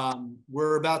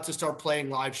we're about to start playing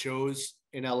live shows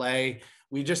in LA.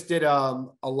 We just did a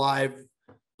live,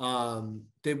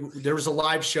 there was a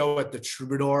live show at the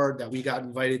Troubadour that we got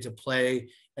invited to play.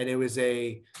 And it was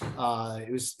it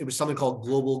was something called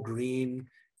Global Green.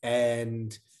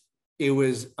 And it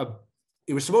was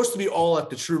supposed to be all at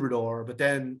the Troubadour, but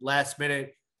then last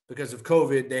minute, because of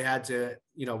COVID, they had to,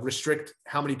 restrict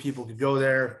how many people could go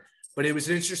there. But it was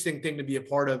an interesting thing to be a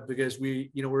part of, because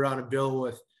we're on a bill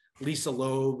with Lisa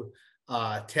Loeb,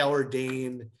 Taylor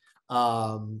Dane.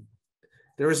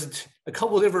 There was a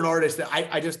couple of different artists that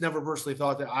I just never personally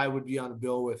thought that I would be on a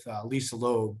bill with Lisa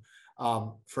Loeb.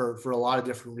 For a lot of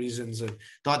different reasons, and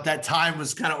thought that time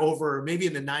was kind of over, maybe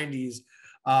in the 90s.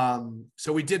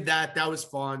 So we did that. That was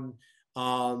fun.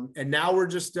 And now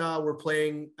we're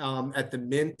playing at the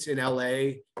Mint in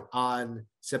LA on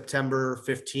September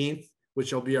 15th,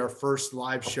 which will be our first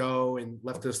live show in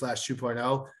Left of the Slash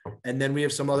 2.0. And then we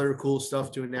have some other cool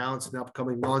stuff to announce in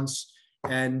upcoming months.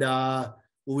 And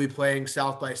we'll be playing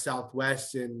South by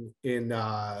Southwest in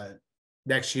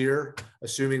next year,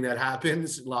 assuming that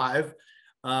happens live.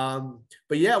 But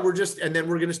yeah, and then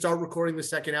we're going to start recording the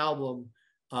second album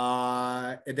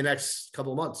in the next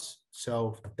couple of months.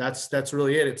 So that's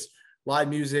really it. It's live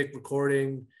music,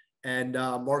 recording, and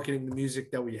marketing the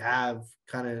music that we have.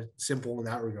 Kind of simple in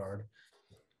that regard.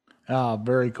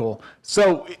 Very cool.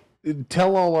 So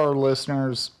tell all our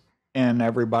listeners and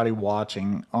everybody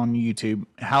watching on YouTube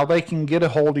how they can get a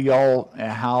hold of y'all,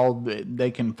 how they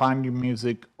can find your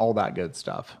music, all that good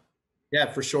stuff.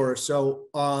 Yeah, for sure. So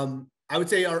I would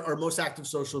say our most active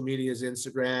social media is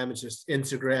Instagram. It's just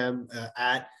Instagram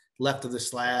at Left of the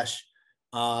Slash.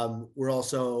 We're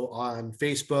also on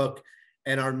Facebook,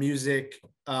 and our music,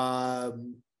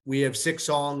 we have 6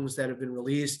 songs that have been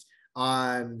released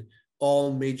on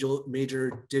all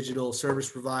major digital service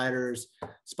providers: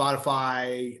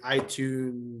 Spotify,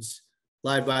 iTunes,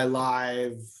 Live by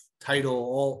Live,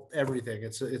 Tidal, everything.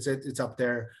 It's up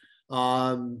there.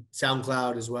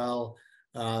 SoundCloud as well.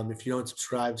 If you don't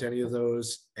subscribe to any of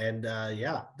those, and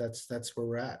yeah, that's where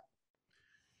we're at.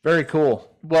 Very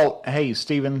cool. Well, hey,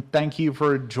 Stephen, thank you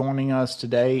for joining us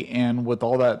today. And with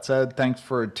all that said, thanks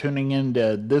for tuning in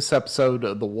to this episode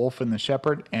of The Wolf and the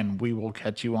Shepherd, and we will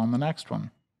catch you on the next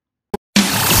one.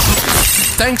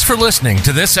 Thanks for listening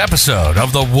to this episode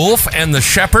of the Wolf and the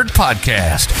Shepherd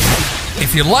podcast.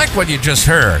 If you like what you just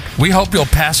heard, we hope you'll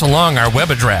pass along our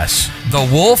web address,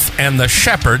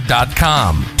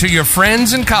 thewolfandtheshepherd.com, to your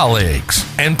friends and colleagues.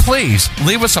 And please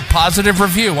leave us a positive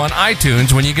review on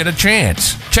iTunes when you get a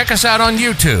chance. Check us out on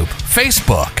YouTube,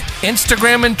 Facebook,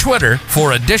 Instagram, and Twitter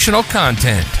for additional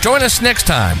content. Join us next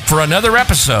time for another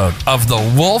episode of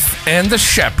The Wolf and the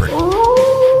Shepherd.